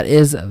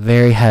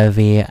very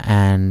heavy,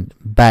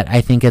 but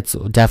I think it's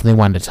definitely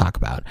one to talk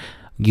about.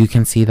 You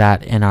can see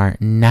that in our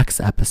next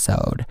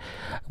episode,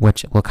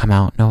 which will come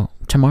out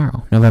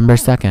tomorrow, November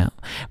 2nd.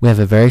 We have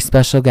a very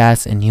special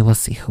guest, and you will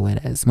see who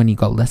it is when you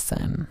go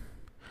listen.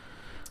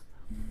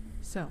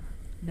 So,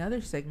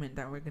 another segment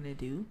that we're going to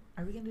do.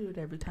 Are we going to do it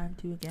every time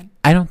too again?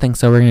 I don't think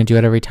so. We're going to do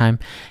it every time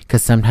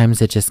because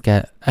sometimes it just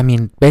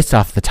based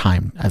off the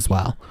time as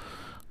well.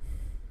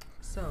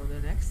 So,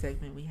 the next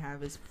segment we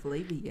have is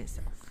Flavor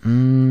Yourself.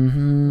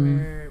 Mm-hmm.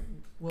 Where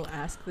we'll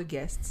ask the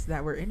guests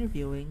that we're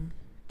interviewing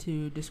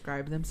to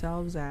describe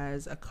themselves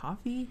as a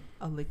coffee,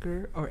 a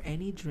liquor, or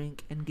any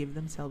drink and give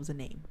themselves a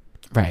name.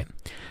 Right.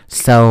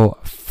 So,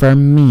 for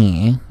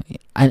me,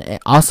 and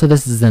also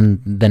this is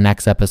in the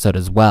next episode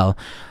as well,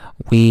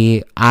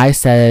 I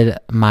said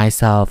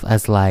myself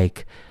as a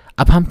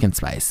pumpkin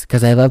spice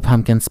because I love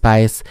pumpkin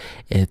spice.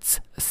 It's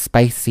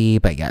spicy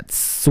but yet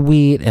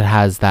sweet. It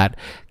has that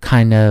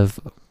kind of,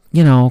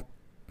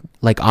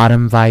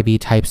 autumn vibey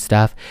type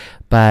stuff.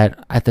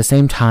 But at the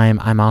same time,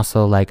 I'm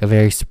also a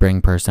very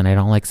spring person. I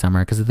don't like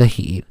summer because of the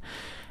heat.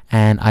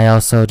 And I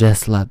also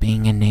just love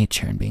being in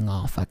nature and being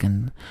all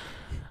fucking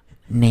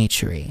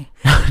naturey.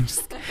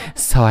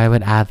 So I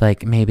would add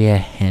maybe a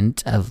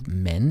hint of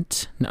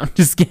mint. No, I'm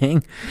just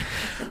kidding.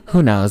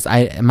 Who knows?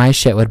 My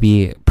shit would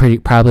be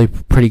probably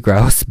pretty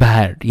gross,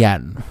 but yeah,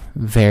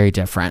 very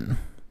different.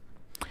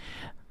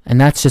 And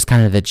that's just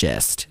kind of the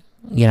gist,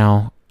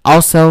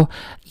 Also,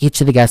 each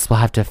of the guests will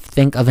have to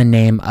think of a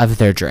name of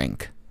their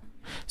drink.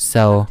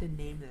 So to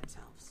name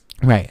themselves.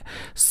 Right.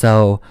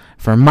 So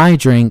for my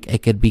drink,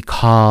 it could be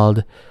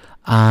called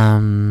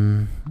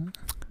the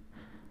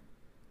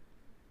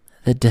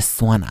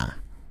Deswana.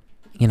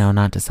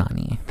 Not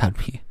Dasani.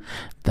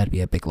 That'd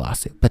be a big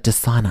lawsuit. But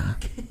Desana.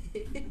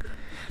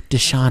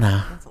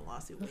 Deshana. That's a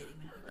lawsuit waiting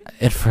to happen.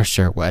 It for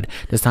sure would.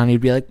 Dasani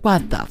would be like,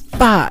 what the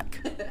fuck?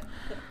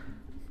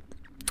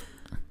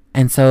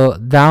 And so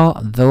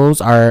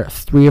those are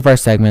 3 of our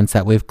segments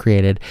that we've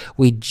created.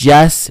 We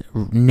just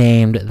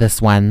named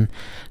this one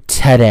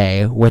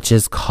today, which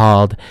is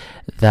called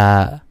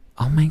the...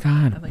 Oh my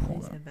God. I like how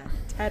you said that.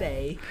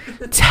 Today.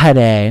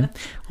 Today.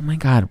 Oh my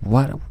God.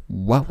 What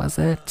was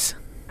it?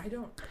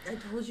 I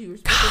told you were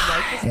supposed to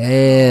write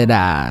this. And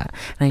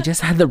I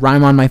just had the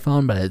rhyme on my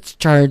phone, but it's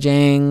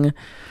charging. It's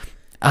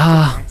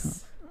a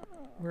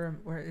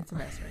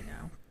mess right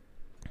now.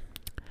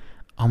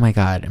 Oh my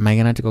God. Am I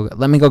going to have to go?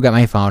 Let me go get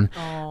my phone.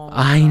 Oh,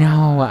 I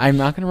know. I'm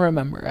not going to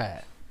remember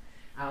it.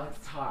 Alex,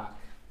 talk.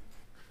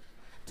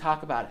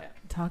 Talk about it.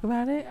 Talk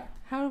about it? Yeah.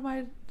 How am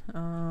I?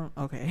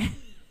 Okay.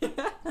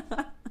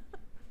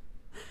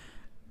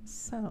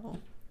 So,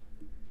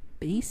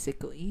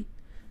 basically.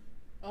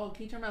 Oh,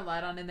 can you turn my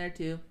light on in there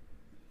too?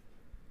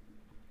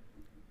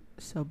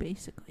 So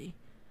basically,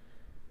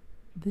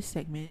 this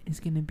segment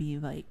is going to be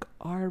like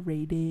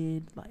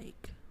R-rated,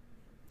 like,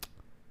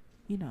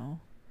 you know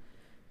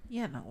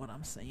what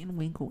I'm saying,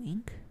 wink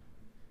wink.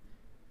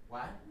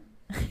 What?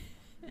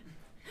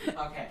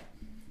 Okay.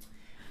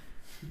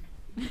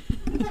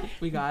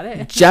 We got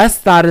it.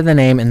 Just thought of the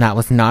name, and that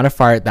was not a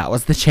fart. That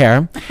was the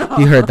chair.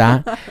 You heard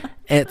that.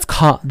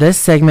 This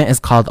segment is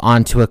called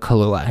Onto a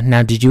Kahlua.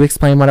 Now, did you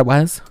explain what it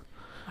was?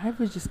 I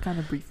was just kind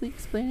of briefly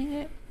explaining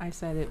it. I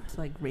said it's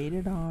like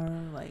rated R,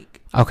 like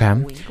okay.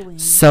 Wink wink.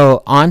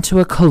 So Onto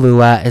a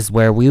Kahlua is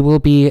where we will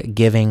be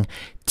giving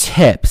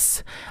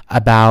tips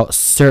about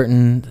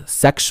certain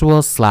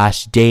sexual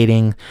 /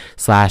 dating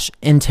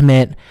 /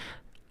 intimate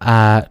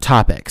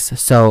topics.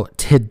 So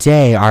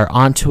today our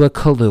Onto a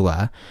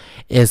Kahlua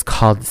is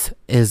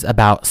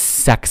about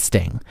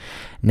sexting.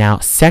 Now,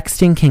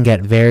 sexting can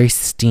get very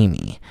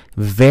steamy,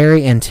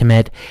 very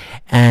intimate,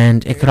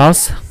 and it could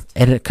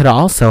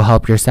also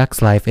help your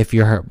sex life if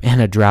you're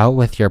in a drought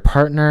with your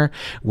partner,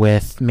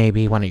 with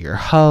maybe one of your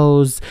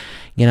hoes.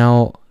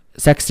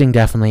 Sexting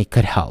definitely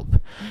could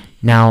help.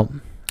 Now,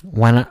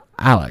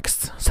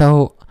 Alex,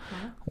 so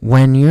do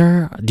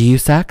you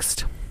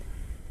sext?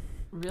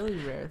 Really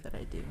rare that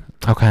I do.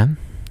 Okay.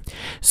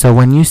 So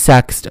when you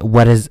sext,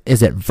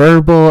 is it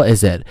verbal?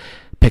 Is it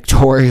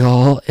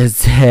pictorial?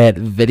 Is it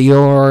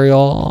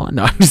videoreal?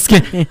 No, I'm just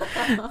kidding.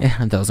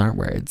 Yeah, those aren't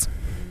words.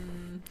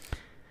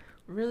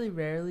 Really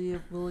rarely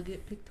will it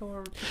get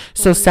pictorial.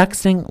 So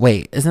sexting,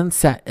 is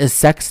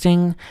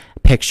sexting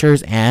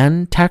pictures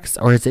and text,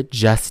 or is it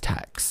just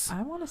text?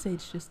 I want to say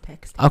it's just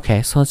text.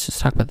 Okay, so let's just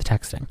talk about the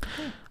texting.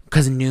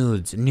 Because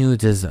nudes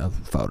is a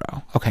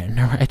photo. Okay,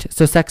 no, right.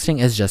 So sexting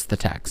is just the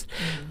text.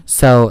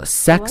 So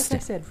sexting.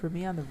 Like I said, for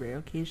me on the rare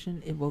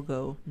occasion, it will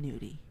go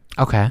nudie.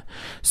 Okay.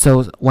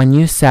 So when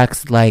you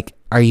sext,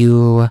 are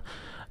you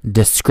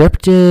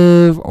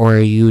descriptive, or are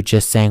you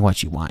just saying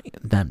what you want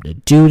them to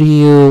do to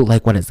you?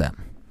 What is it?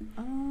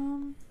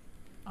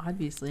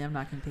 Obviously, I'm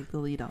not going to take the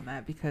lead on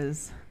that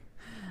because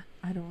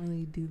I don't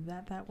really do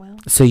that well.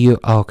 So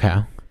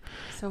okay.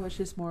 So it's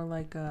just more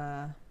like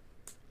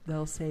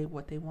they'll say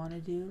what they want to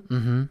do,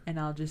 and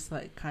I'll just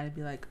kind of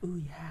be like, "Ooh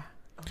yeah."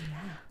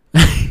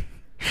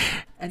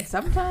 And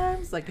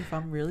sometimes, if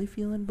I'm really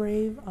feeling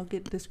brave, I'll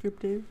get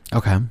descriptive.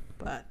 Okay.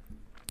 But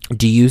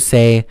do you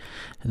say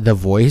the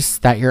voice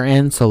that you're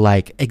in? So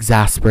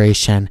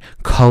exasperation, :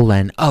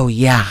 oh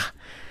yeah,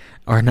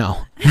 or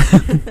no?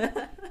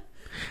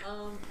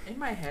 In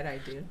my head, I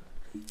do.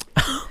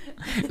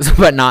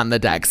 But not in the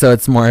deck. So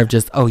it's more of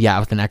just, oh yeah,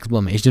 with an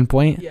exclamation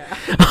point. Yeah.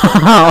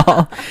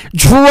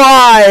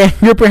 Try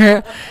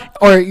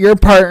your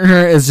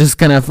partner is just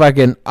gonna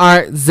fucking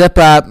zip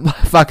up.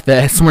 Fuck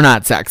this. We're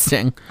not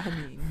sexting. I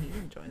mean, he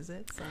enjoys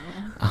it, so.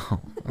 Oh.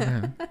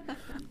 Okay.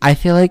 I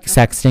feel like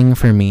sexting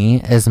for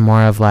me is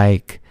more of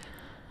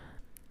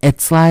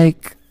it's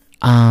like.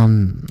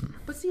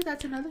 But see,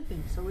 that's another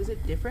thing. So is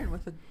it different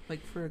with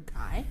for a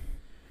guy?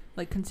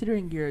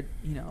 Considering you're,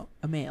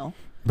 a male.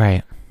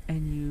 Right.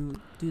 And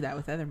you do that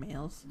with other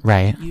males.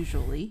 Right.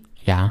 Usually.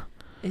 Yeah.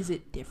 Is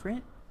it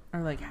different?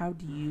 Or how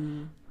do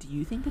you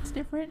think it's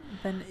different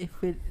than if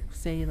it,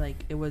 say,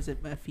 it was a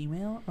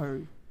female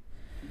or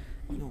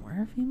you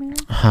were a female?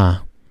 Huh.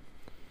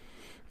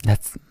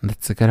 That's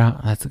a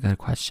good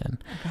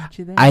question. I got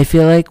you there. I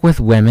feel like with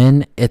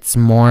women, it's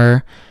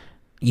more,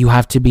 you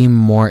have to be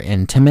more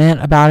intimate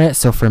about it.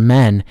 So for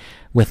men,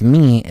 with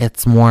me,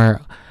 it's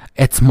more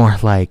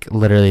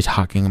literally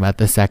talking about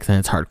the sex, and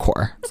it's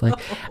hardcore. It's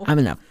I'm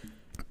gonna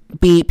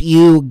beep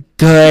you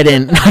good,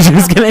 and I'm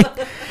just kidding.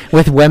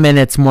 With women,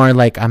 it's more I'm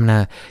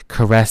gonna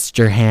caress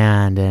your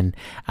hand, and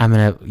I'm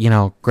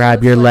gonna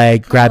grab your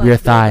leg, grab your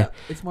thigh.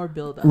 It's more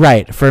build up.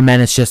 Right. For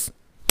men, it's just.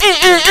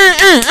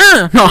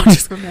 No,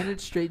 for men,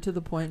 it's straight to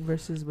the point,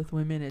 versus with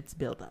women, it's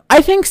build up.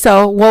 I think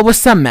so. Well, with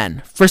some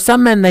men. For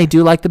some men, they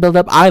do like the build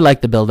up. I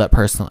like the build up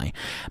personally.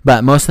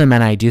 But most of the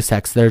men I do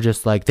sex, they're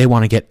just they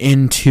want to get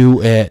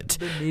into it.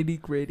 The nitty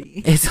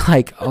gritty. It's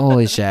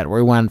holy shit,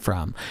 we went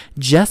from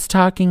just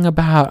talking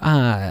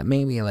about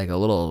maybe a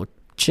little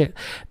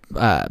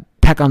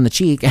peck on the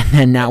cheek, and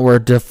then now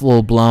we're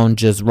full blown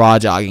just raw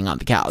jogging on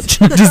the couch.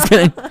 Just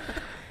kidding.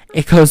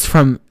 it goes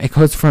from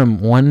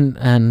one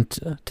end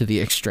to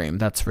the extreme.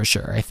 That's for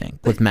sure. I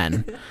think with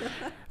men.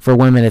 For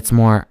women, it's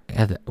more.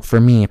 For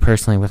me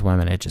personally, with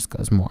women, it just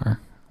goes more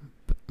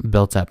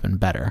built up and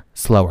better,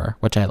 slower,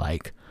 which I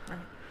like.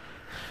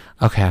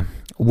 Okay.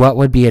 What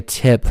would be a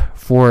tip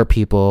for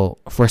people,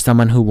 for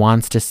someone who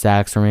wants to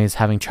sex or maybe is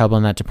having trouble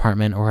in that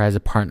department or has a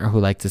partner who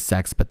likes to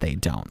sex but they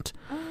don't?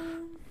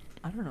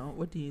 I don't know.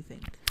 What do you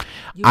think?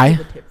 You give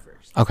a tip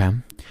first. Okay.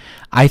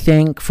 I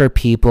think for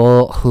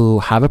people who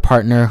have a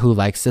partner who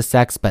likes to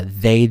sex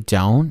but they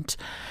don't,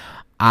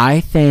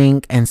 I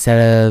think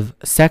instead of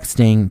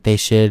sexting, they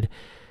should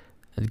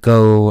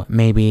go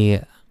maybe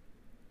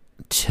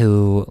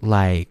to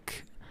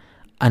like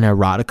an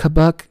erotica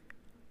book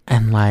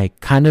and like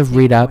kind of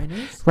read up,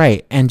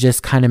 right, and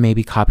just kind of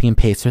maybe copy and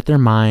paste with their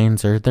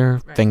minds or their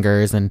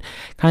fingers and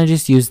kind of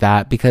just use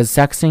that, because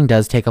sexting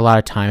does take a lot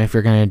of time if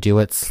you're going to do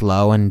it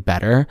slow and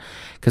better,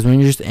 because when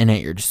you're just in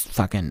it, you're just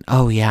fucking,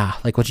 oh yeah,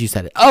 like what you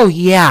said, oh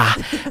yeah,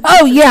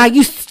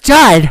 you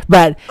stud,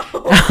 but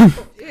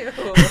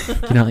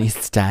you know, you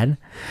stud.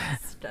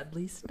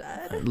 Studly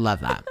stud. Love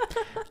that.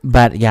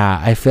 But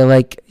yeah, I feel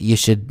like you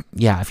should,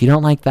 if you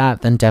don't like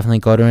that, then definitely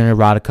go to an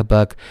erotica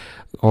book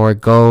or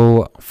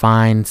go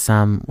find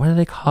some, what do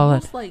they call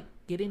Almost it? Like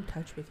get in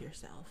touch with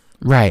yourself.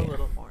 Right. A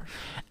little more.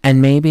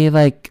 And maybe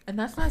like. And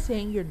that's not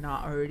saying you're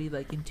not already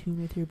like in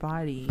tune with your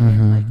body Mm-hmm.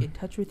 and like in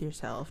touch with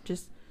yourself.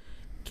 Just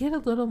get a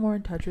little more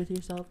in touch with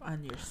yourself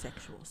on your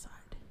sexual side.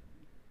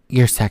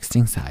 Your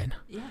sexting side.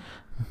 Yeah.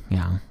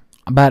 Yeah.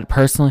 But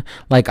personally,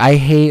 like I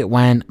hate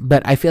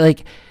but I feel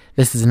like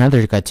this is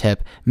another good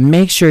tip.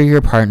 Make sure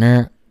your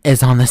partner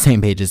is on the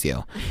same page as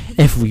you.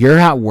 If you're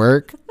at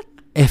work,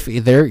 if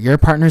your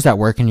partner's at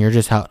work and you're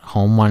just at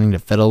home wanting to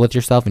fiddle with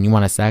yourself and you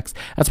want to sex,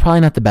 that's probably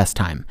not the best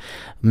time.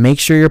 Make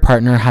sure your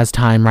partner has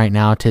time right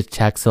now to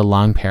text a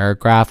long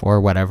paragraph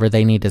or whatever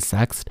they need to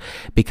sext,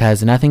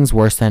 because nothing's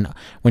worse than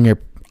when your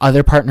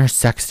other partner's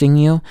sexting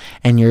you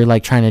and you're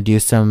like trying to do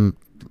some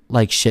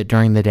like shit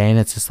during the day and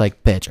it's just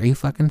like, bitch, are you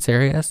fucking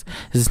serious?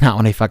 This is not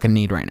what I fucking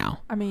need right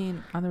now. I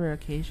mean, on the rare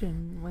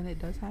occasion when it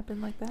does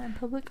happen like that in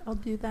public, I'll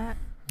do that.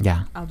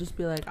 Yeah. I'll just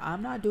be like,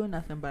 I'm not doing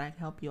nothing, but I can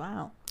help you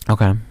out.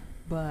 Okay.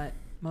 But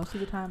most of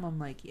the time I'm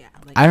like,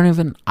 like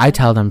I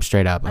tell them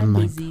straight up. I'm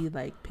busy,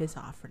 like piss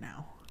off for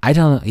now. I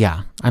tell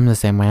them, I'm the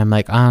same way. I'm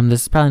like,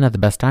 this is probably not the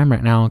best time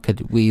right now.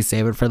 Could we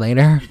save it for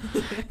later?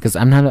 Because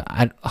I'm not,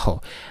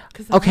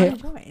 okay.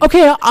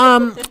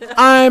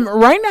 I'm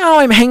right now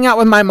I'm hanging out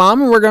with my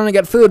mom and we're going to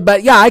get food.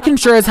 But yeah, I can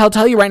sure as hell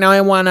tell you right now I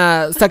want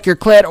to suck your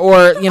clit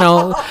or,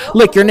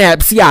 lick your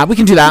nips. Yeah, we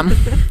can do that.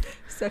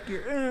 Suck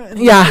your...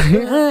 Yeah.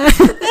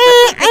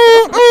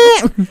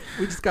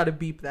 We just got to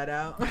beep that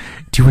out.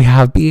 Do we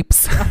have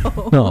beeps?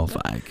 No. Oh,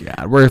 fuck.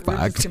 Yeah, we're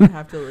fucked. Just going to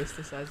have to list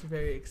this as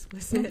very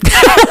explicit.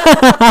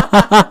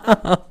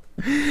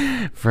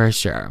 For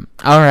sure.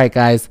 All right,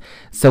 guys.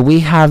 So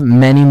we have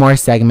many more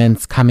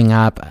segments coming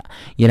up.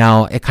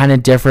 It kind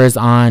of differs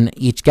on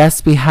each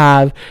guest we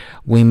have.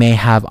 We may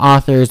have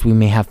authors. We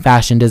may have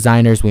fashion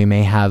designers. We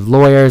may have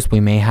lawyers. We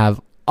may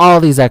have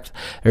all these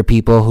other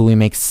people who we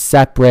make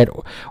separate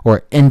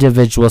or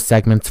individual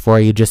segments for.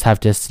 You just have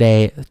to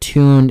stay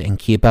tuned and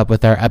keep up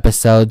with our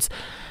episodes.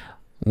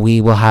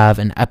 We will have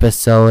an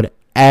episode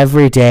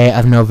every day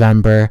of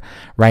November.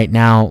 Right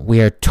now, we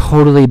are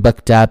totally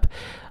booked up.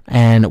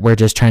 And we're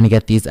just trying to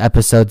get these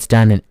episodes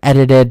done and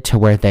edited to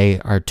where they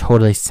are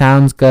totally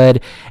sounds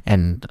good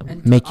and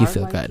make you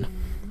feel good.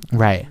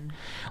 Right.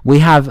 We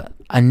have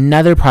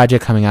another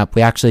project coming up.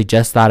 We actually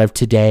just thought of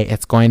today.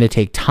 It's going to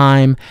take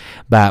time,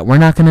 but we're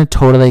not going to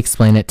totally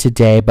explain it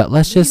today. But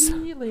let's just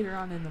later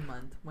on in the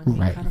month when we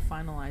kind of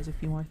finalize a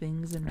few more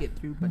things and get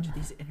through a bunch of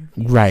these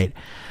interviews. Right.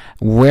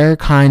 We're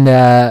kind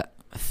of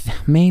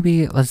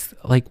maybe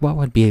what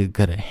would be a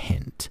good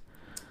hint?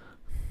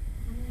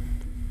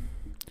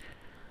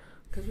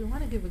 Because we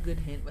want to give a good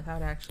hint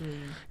without actually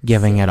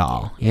giving it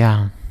all.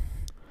 Yeah.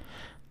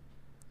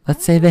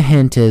 Let's say the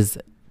hint is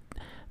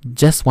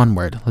just one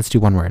word. Let's do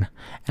one word.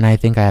 And I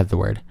think I have the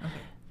word. Okay.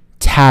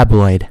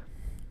 Tabloid.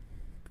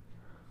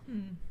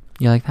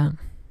 You like that?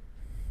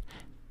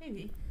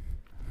 Maybe.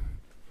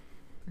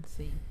 Let's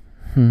see.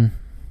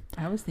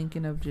 I was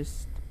thinking of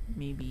just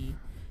maybe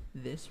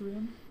this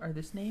room or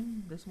this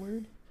name, this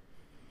word.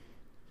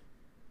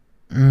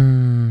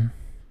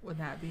 Would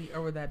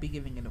that be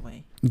giving it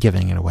away?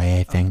 Giving it away,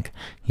 I think. Okay.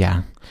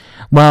 Yeah.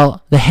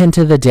 Well, the hint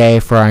of the day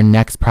for our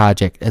next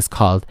project is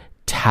called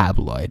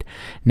Tabloid.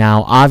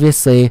 Now,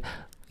 obviously,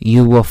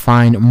 you will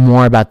find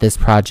more about this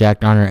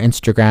project on our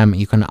Instagram.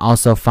 You can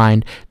also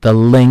find the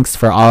links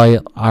for all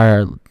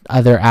our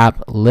other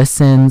app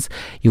listens.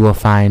 You will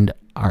find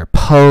our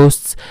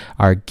posts,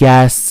 our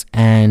guests,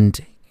 and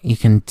you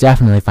can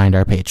definitely find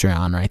our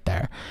Patreon right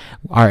there.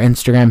 Our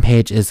Instagram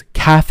page is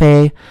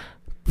cafe.native,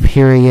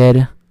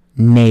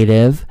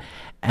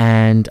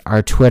 and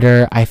our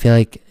Twitter, I feel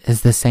like,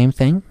 is the same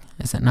thing.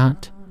 Is it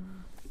not?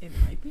 It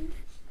might be.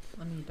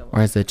 Let me double.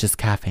 Or is it just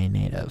Cafe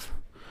Native?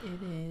 It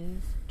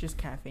is just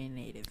Cafe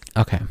Native.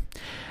 Okay.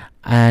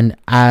 And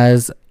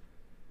as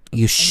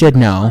you should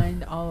know.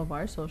 Find all of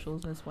our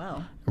socials as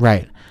well.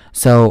 Right.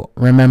 So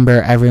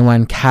remember,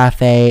 everyone,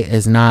 Cafe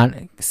is not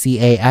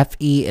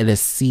CAFE. It is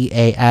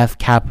CAF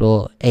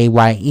capital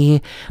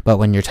AYE. But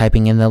when you're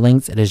typing in the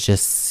links, it is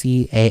just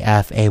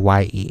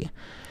CAFAYE.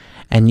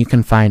 And you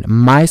can find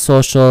my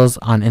socials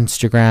on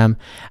Instagram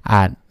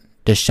at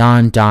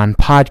Deshaun Don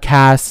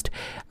Podcast.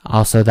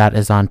 Also, that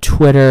is on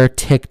Twitter,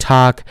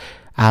 TikTok.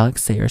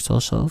 Alex, say your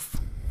socials.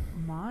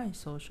 My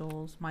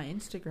socials, my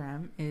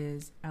Instagram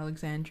is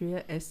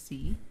Alexandria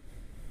SC.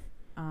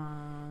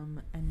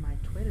 And my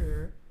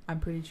Twitter, I'm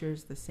pretty sure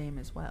is the same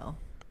as well.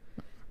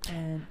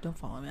 And don't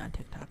follow me on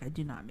TikTok. I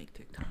do not make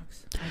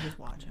TikToks. I just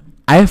watch them.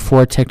 I have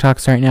 4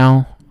 TikToks right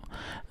now.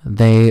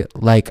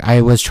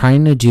 I was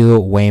trying to do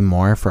way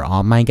more for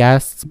all my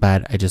guests,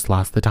 but I just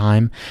lost the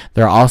time.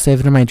 They're all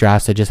saved in my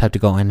drafts. I just have to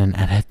go in and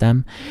edit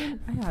them.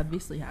 I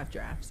obviously have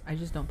drafts. I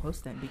just don't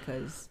post them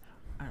because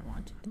I don't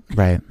want to.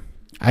 Right.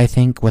 I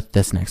think with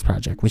this next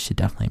project, we should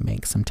definitely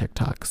make some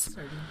TikToks.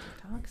 Start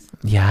doing TikToks?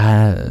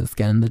 Yes.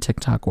 Get in the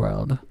TikTok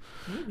world.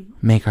 Maybe.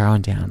 Make our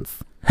own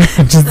dance.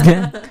 Just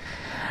kidding.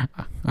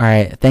 All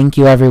right. Thank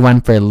you, everyone,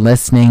 for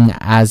listening.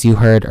 As you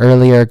heard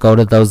earlier, go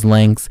to those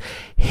links,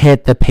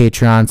 hit the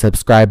Patreon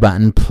subscribe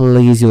button.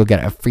 Please, you will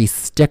get a free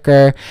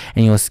sticker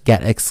and you will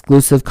get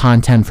exclusive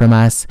content from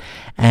us.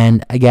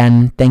 And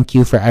again, thank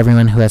you for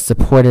everyone who has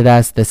supported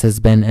us. This has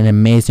been an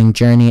amazing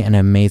journey, an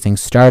amazing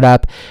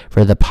startup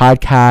for the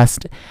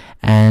podcast.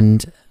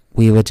 And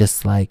we would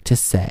just like to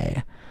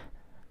say,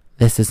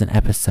 this is an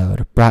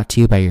episode brought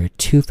to you by your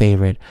 2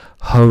 favorite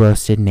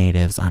ho-roasted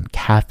natives on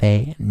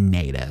Cafe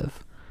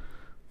Native.